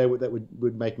things there that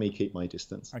would make me keep my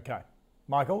distance. Okay.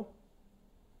 Michael?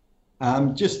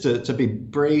 Just to be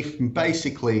brief,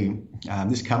 basically,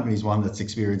 this company is one that's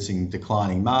experiencing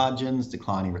declining margins,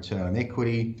 declining return on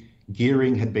equity.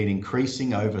 Gearing had been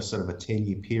increasing over sort of a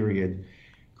 10-year period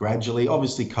gradually.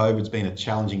 Obviously, COVID's been a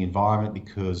challenging environment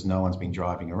because no one's been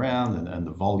driving around and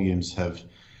the volumes have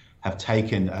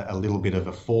taken a little bit of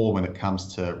a fall when it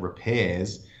comes to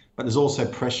repairs. But there's also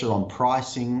pressure on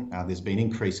pricing. There's been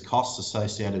increased costs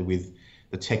associated with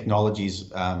the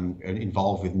technologies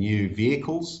involved with new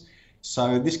vehicles.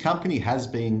 So this company has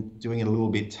been doing it a little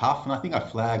bit tough. And I think I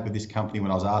flagged with this company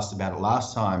when I was asked about it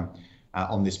last time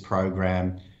on this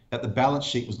program, that the balance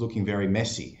sheet was looking very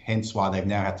messy, hence why they've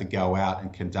now had to go out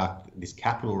and conduct this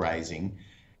capital raising.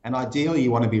 And ideally,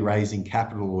 you want to be raising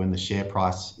capital when the share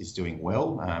price is doing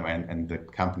well and the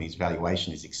company's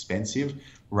valuation is expensive,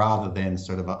 rather than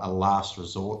sort of a last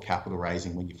resort capital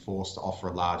raising when you're forced to offer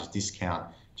a large discount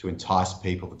to entice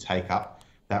people to take up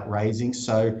that raising.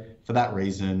 So for that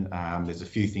reason, there's a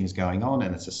few things going on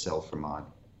and it's a sell from mine.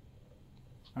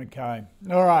 Okay.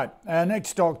 All right. Next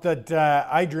stock that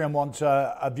Adrian wants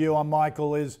a view on,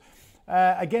 Michael, is,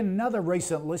 again, another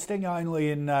recent listing only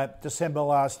in December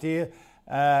last year.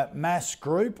 Mass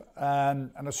Group,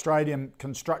 an Australian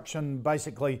construction,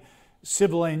 basically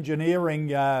civil engineering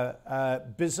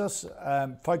business,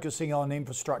 focusing on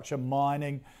infrastructure,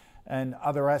 mining and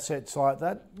other assets like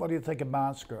that. What do you think of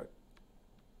Mass Group?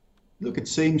 Look, it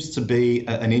seems to be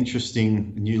an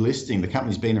interesting new listing. The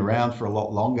company's been around for a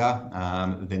lot longer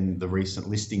than the recent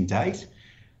listing date.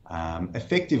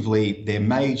 Effectively,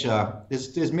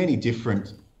 there's many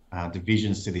different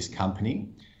divisions to this company.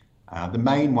 The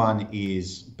main one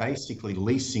is basically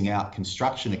leasing out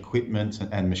construction equipment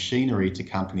and machinery to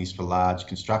companies for large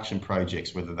construction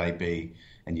projects, whether they be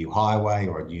a new highway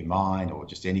or a new mine or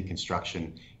just any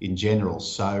construction in general.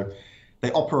 So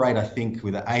they operate, I think,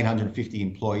 with 850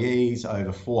 employees,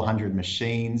 over 400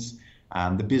 machines.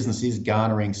 The business is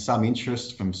garnering some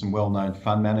interest from some well-known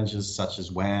fund managers, such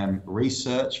as WAM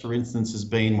Research, for instance, has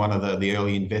been one of the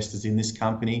early investors in this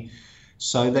company.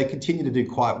 So they continue to do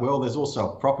quite well. There's also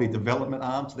a property development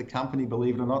arm to the company,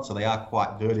 believe it or not. So they are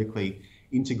quite vertically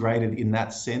integrated in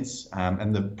that sense.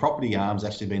 And the property arm's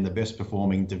actually been the best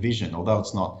performing division. Although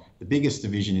it's not the biggest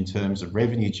division in terms of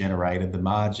revenue generated, the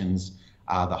margins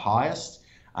are the highest.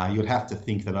 You'd have to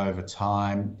think that over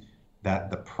time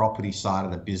that the property side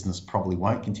of the business probably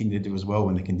won't continue to do as well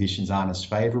when the conditions aren't as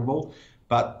favourable.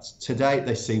 But to date,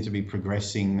 they seem to be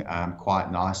progressing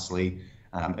quite nicely.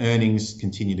 Earnings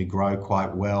continue to grow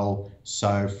quite well.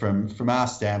 So from our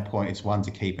standpoint, it's one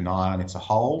to keep an eye on. It's a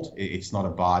hold. It's not a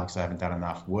buy because I haven't done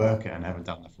enough work and haven't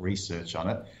done enough research on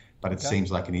it. But it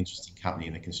seems like an interesting company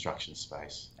in the construction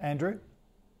space. Andrew?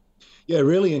 Yeah,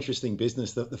 really interesting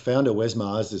business. The founder, Wes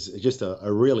Mars, is just a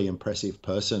really impressive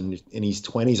person in his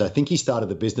 20s. I think he started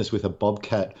the business with a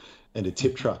Bobcat and a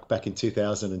tip truck back in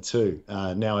 2002.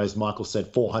 Now, as Michael said,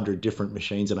 400 different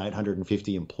machines and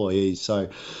 850 employees. So,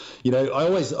 I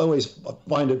always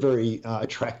find it very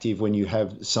attractive when you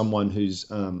have someone who's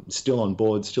still on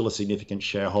board, still a significant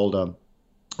shareholder,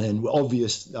 and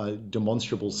obvious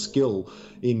demonstrable skill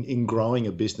in growing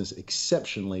a business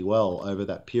exceptionally well over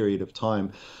that period of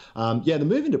time. The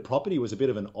move into property was a bit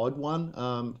of an odd one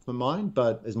for mine,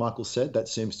 but as Michael said, that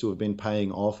seems to have been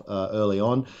paying off early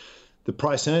on. The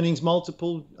price earnings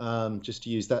multiple, just to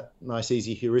use that nice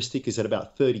easy heuristic, is at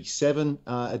about 37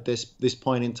 at this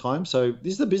point in time. So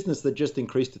this is a business that just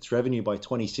increased its revenue by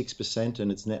 26%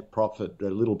 and its net profit a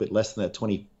little bit less than that,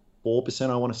 24%,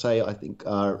 I want to say, I think,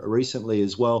 recently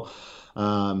as well.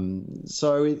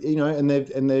 So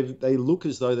they look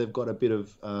as though they've got a bit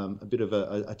of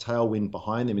a tailwind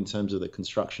behind them in terms of the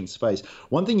construction space.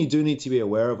 One thing you do need to be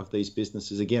aware of with these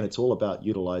businesses, again, it's all about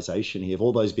utilization here. If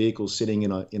all those vehicles sitting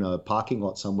in a parking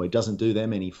lot somewhere doesn't do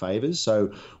them any favors.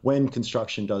 So when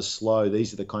construction does slow,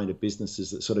 these are the kind of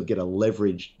businesses that sort of get a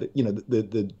leverage. That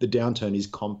the downturn is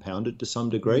compounded to some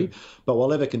degree, but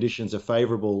whatever conditions are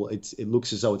favorable, it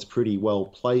looks as though it's pretty well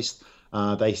placed.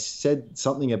 They said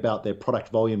something about their product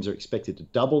volumes are expected to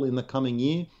double in the coming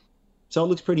year. So it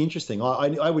looks pretty interesting.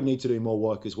 I would need to do more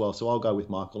work as well. So I'll go with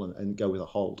Michael and go with a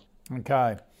hold.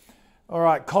 Okay. All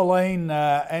right, Colleen,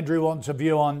 Andrew wants a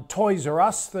view on Toys R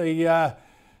Us, the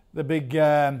big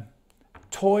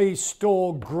toy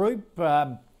store group.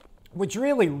 which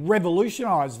really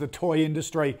revolutionised the toy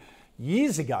industry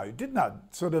years ago, didn't it?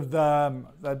 Sort of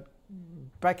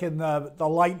back in the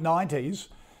late 90s.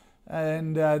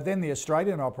 And then the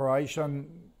Australian operation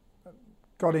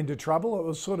got into trouble. It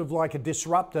was sort of like a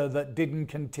disruptor that didn't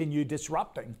continue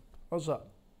disrupting, was it?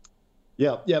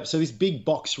 Yeah. So this big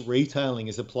box retailing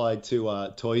is applied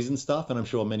to toys and stuff, and I'm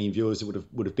sure many viewers would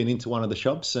have been into one of the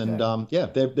shops, and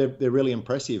they're really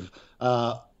impressive.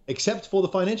 Except for the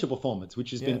financial performance,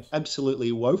 which has been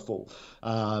absolutely woeful.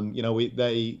 They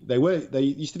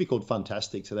used to be called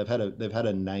Funtastic, so they've had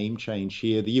a name change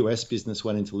here. The US business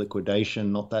went into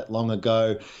liquidation not that long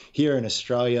ago. Here in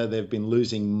Australia, they've been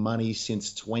losing money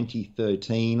since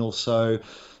 2013 or so.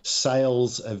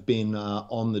 Sales have been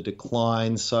on the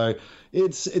decline, so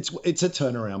it's a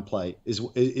turnaround play is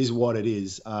what it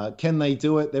is. Can they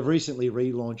do it? They've recently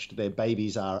relaunched their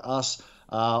Babies R Us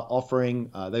offering.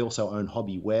 They also own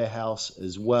Hobby Warehouse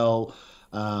as well.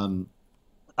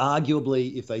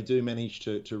 Arguably, if they do manage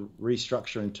to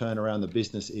restructure and turn around the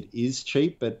business, it is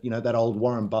cheap. But that old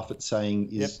Warren Buffett saying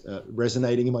is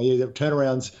resonating in my ear.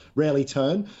 Turnarounds rarely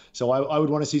turn. So I would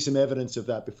want to see some evidence of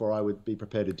that before I would be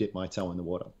prepared to dip my toe in the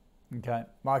water. Okay,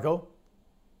 Michael.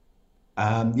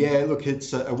 Look,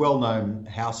 it's a well-known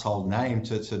household name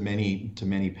to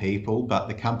many people, but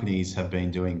the companies have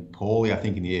been doing poorly. I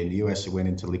think in the US it went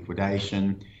into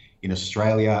liquidation. In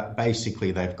Australia,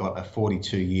 basically they've got a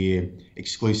 42-year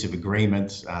exclusive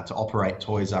agreement to operate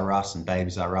Toys R Us and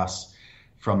Babies R Us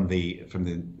from the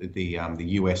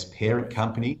US parent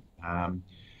company.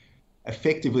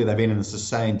 Effectively, they've been in a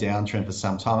sustained downtrend for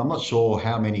some time. I'm not sure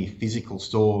how many physical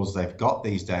stores they've got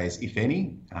these days, if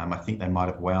any. I think they might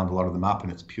have wound a lot of them up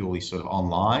and it's purely sort of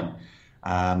online.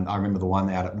 I remember the one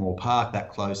out at Moore Park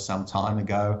that closed some time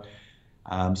ago.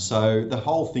 So the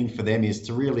whole thing for them is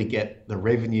to really get the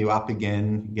revenue up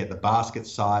again, get the basket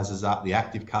sizes up, the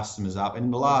active customers up. And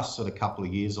in the last sort of couple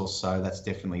of years or so, that's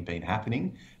definitely been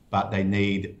happening, but they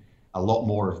need a lot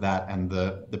more of that, and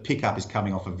the pickup is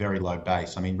coming off a very low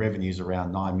base. I mean, revenue's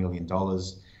around $9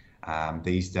 million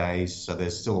these days, so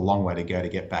there's still a long way to go to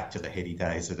get back to the heady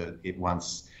days that it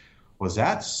once was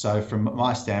at. So from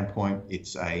my standpoint,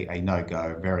 it's a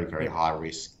no-go, very, very high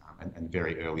risk and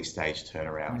very early stage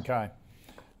turnaround. Okay.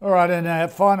 All right, and our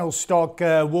final stock,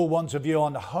 Will wants a view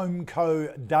on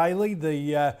HomeCo Daily,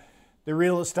 the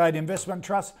real estate investment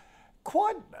trust.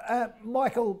 Quite,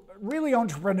 Michael, really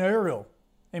entrepreneurial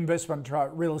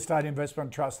real estate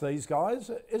investment trust, these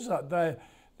guys, isn't it?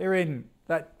 They're in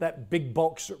that big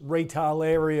box retail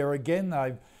area again.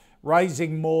 They're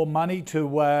raising more money to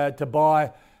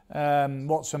buy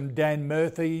some Dan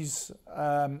Murphy's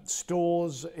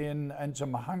stores and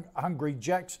some Hungry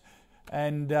Jack's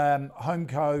and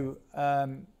HomeCo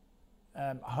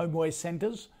homeware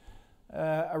centres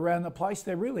around the place.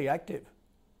 They're really active.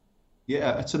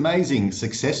 Yeah, it's an amazing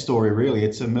success story, really.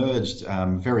 It's emerged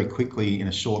very quickly in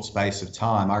a short space of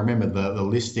time. I remember the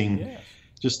listing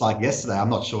just like yesterday. I'm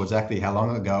not sure exactly how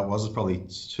long ago it was. It's probably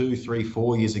 2, 3,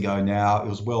 4 years ago now. It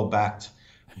was well backed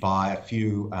by a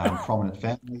few prominent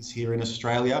families here in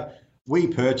Australia. We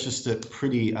purchased it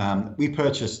we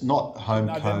purchased not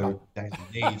HomeCo Daily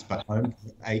Needs, but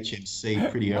HomeCo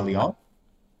HMC pretty early on.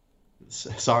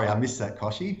 Sorry, I missed that,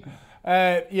 Koshi.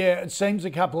 It seems a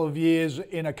couple of years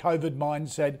in a COVID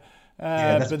mindset,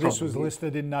 but this was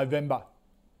listed in November.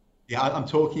 Yeah, I'm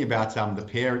talking about the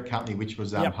parent company, which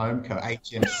was HomeCo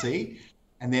HMC.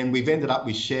 And then we've ended up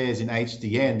with shares in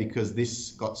HDN because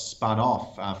this got spun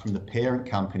off from the parent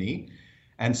company.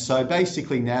 And so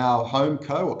basically now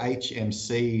HomeCo or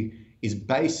HMC is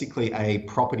basically a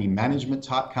property management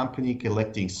type company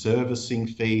collecting servicing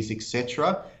fees,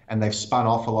 etc. And they've spun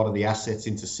off a lot of the assets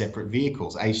into separate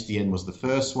vehicles. HDN was the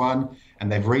first one,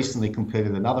 and they've recently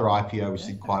completed another IPO, which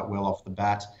did quite well off the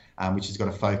bat, which has got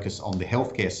a focus on the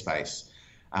healthcare space.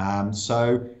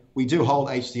 So we do hold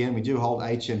HDN, we do hold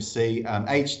HMC.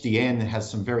 HDN has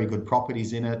some very good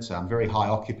properties in it, very high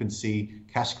occupancy,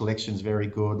 cash collections very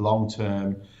good,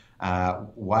 long-term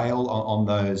whale on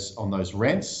those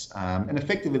rents. And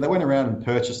effectively, they went around and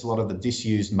purchased a lot of the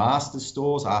disused Masters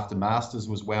stores after Masters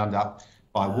was wound up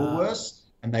by Woolworths,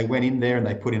 and they went in there and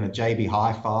they put in a JB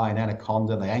Hi-Fi and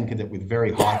Anaconda. They anchored it with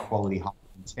very high quality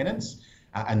tenants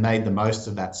and made the most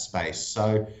of that space.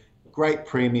 So great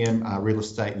premium real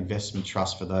estate investment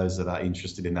trust for those that are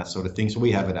interested in that sort of thing. So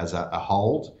we have it as a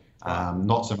hold,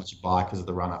 not so much a buy because of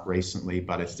the run up recently,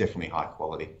 but it's definitely high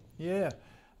quality. Yeah.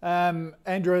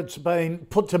 Andrew, it's been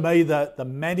put to me that the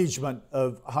management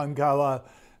of HomeCo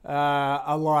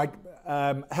are like,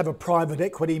 have a private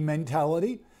equity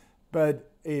mentality,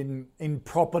 but in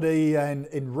property and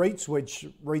in REITs, which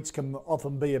REITs can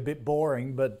often be a bit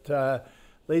boring, but the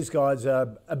these guys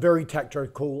are very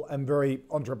tactical and very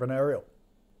entrepreneurial.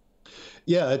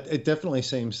 Yeah, it definitely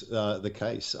seems the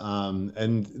case,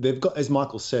 and they've got, as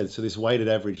Michael said, so this weighted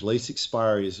average lease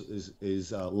expiry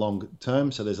is long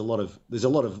term. So there's a lot of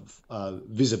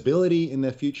visibility in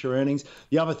their future earnings.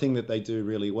 The other thing that they do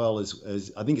really well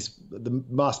is I think it's the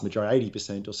vast majority,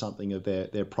 80% or something of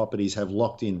their properties have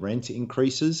locked in rent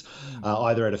increases,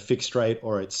 either at a fixed rate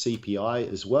or at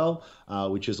CPI as well,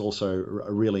 which is also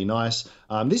really nice.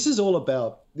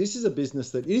 This is a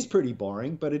business that is pretty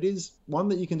boring, but it is one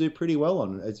that you can do pretty well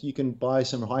on. As you can buy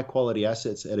some high quality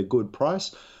assets at a good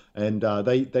price. And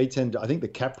they tend to, I think the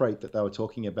cap rate that they were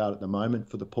talking about at the moment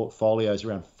for the portfolio is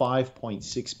around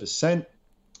 5.6%,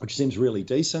 which seems really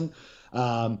decent.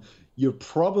 The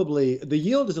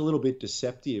yield is a little bit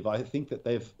deceptive. I think that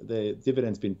the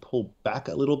dividend's been pulled back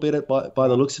a little bit by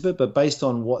the looks of it, but based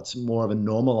on what's more of a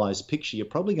normalized picture, you're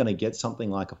probably going to get something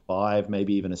like a 5,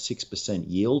 maybe even a 6%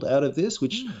 yield out of this,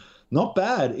 which not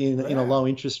bad in a low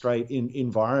interest rate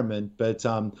environment. But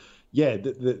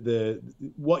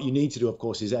what you need to do, of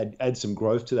course, is add some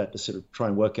growth to that to sort of try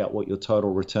and work out what your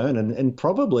total return. And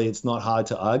probably it's not hard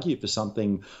to argue for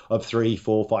something of 3,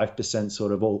 4, 5%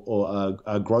 sort of or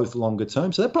growth longer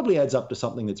term. So that probably adds up to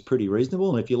something that's pretty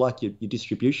reasonable. And if you like your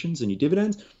distributions and your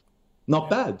dividends, not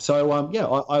bad. So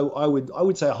I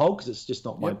would say a hold because it's just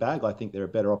not my bag. I think there are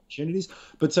better opportunities,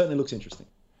 but certainly looks interesting.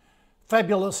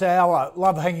 Fabulous hour.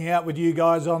 Love hanging out with you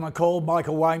guys on the call.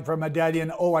 Michael Wayne from Medallion.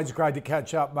 Always great to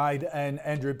catch up, mate. And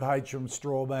Andrew Page from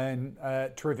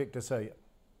Strawman. Terrific to see you.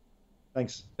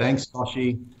 Thanks. Thanks,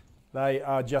 Koshi. They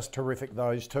are just terrific,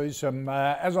 those two. Some,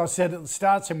 as I said at the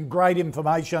start, some great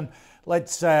information.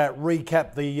 Let's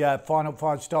recap the final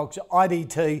 5 stocks.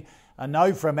 IDT, a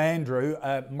no from Andrew.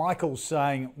 Michael's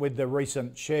saying with the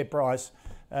recent share price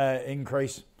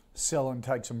increase, sell and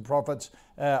take some profits.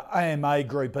 AMA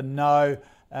Group, a no.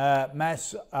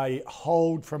 Mass, a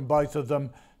hold from both of them.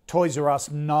 Toys R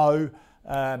Us, no.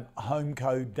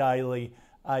 Homeco Daily,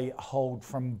 a hold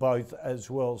from both as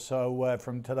well. So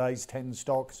from today's 10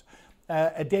 stocks,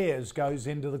 Adairs goes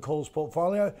into the calls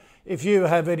portfolio. If you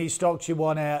have any stocks you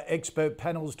want our expert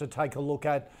panels to take a look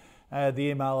at, the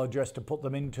email address to put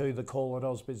them into, the call at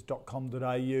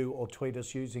ausbiz.com.au, or tweet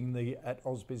us using the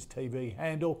 @AusbizTV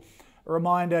handle. A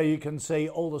reminder, you can see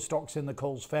all the stocks in the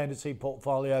calls fantasy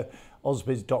portfolio,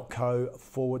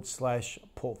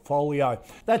 ausbiz.co/portfolio.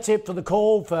 That's it for the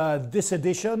call for this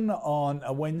edition on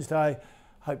a Wednesday.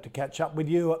 Hope to catch up with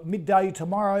you at midday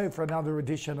tomorrow for another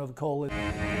edition of the call.